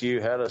and ask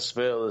you how to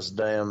spell this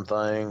damn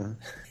thing,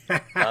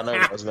 I know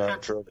I was gonna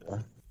have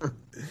trouble.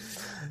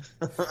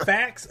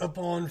 Facts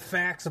upon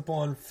facts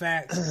upon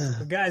facts.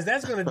 But guys,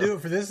 that's going to do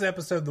it for this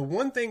episode. The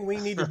one thing we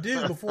need to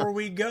do before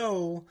we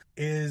go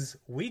is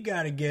we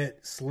got to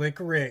get Slick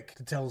Rick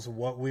to tell us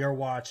what we are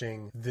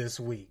watching this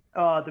week.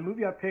 The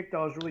movie I picked,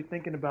 I was really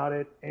thinking about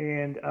it,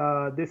 and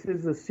this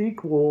is a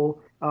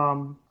sequel,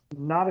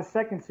 not a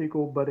second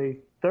sequel, but a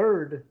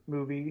third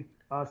movie,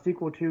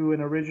 sequel to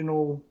an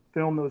original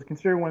film that was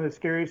considered one of the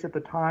scariest at the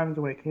times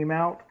when it came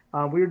out.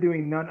 We were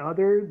doing none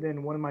other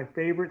than one of my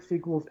favorite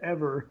sequels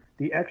ever,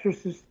 The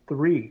Exorcist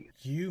 3.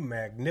 You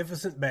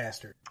magnificent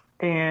bastard.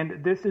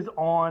 And this is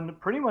on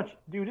pretty much,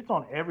 dude, it's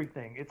on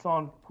everything. It's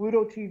on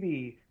Pluto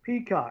TV,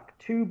 Peacock,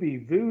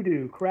 Tubi,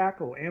 Vudu,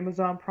 Crackle,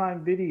 Amazon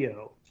Prime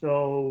Video.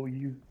 So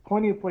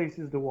plenty of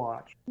places to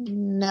watch.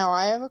 Now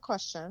I have a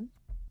question.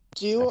 I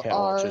can't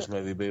watch this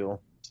movie,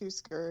 Bill. Too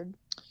scared.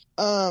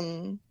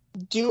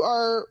 Do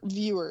our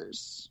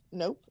viewers,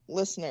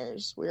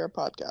 listeners, we are a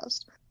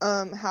podcast,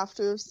 have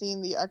to have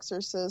seen The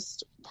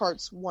Exorcist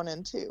parts 1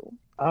 and 2?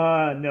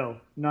 No,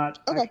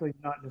 Okay. Actually,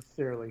 not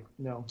necessarily.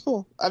 No.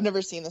 Cool. I've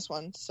never seen this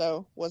one,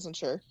 so wasn't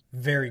sure.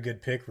 Very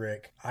good pick,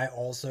 Rick. I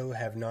also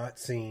have not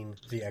seen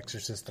The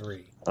Exorcist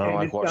 3. I don't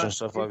like watching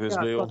stuff like this,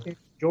 Bill.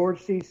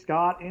 George C.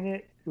 Scott in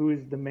it, who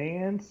is the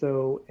man.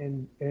 So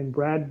and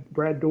Brad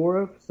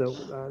Dourif. So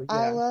yeah.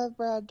 I love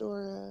Brad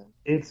Dourif.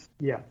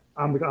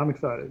 I'm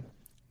excited.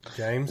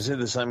 James? Is it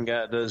the same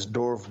guy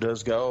that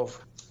does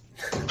golf?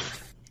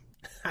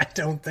 I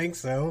don't think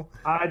so.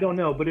 I don't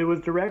know, but it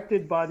was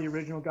directed by the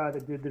original guy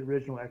that did the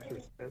original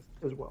Exorcist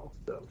as well.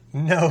 So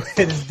no,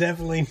 it is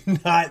definitely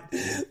not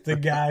the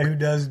guy who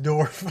does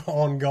Dorf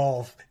on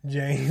golf,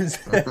 James.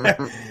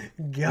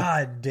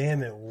 God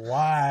damn it,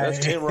 why? That's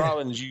Tim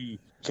Robbins, you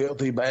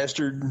filthy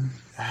bastard.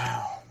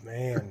 Oh,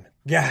 man.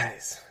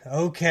 Guys,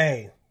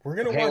 okay. We're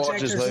going to watch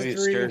Exorcist this movie.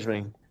 3. It scares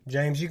me.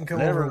 James, you can come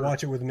over and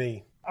watch it with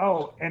me.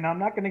 Oh, and I'm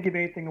not going to give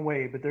anything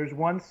away, but there's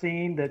one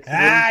scene that's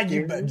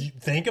you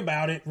think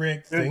about it,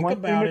 Rick. Think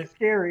about it. That's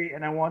scary,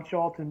 and I want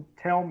y'all to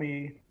tell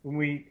me when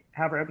we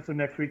have our episode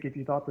next week if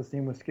you thought the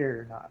scene was scary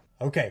or not.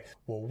 Okay,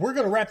 well, we're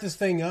going to wrap this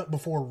thing up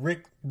before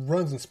Rick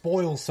runs and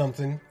spoils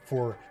something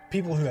for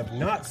people who have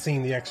not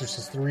seen The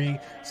Exorcist 3.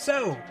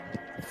 So,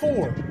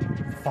 for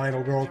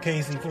Final Girl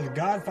Casey, for the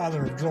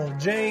Godfather of Joel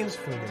James,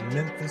 for the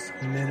Memphis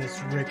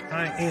Menace Rick,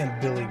 I am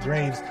Billy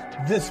Graves.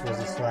 This was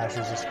the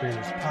Slashers and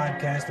Screamers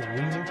podcast, and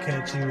we will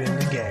catch you in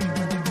the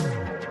game.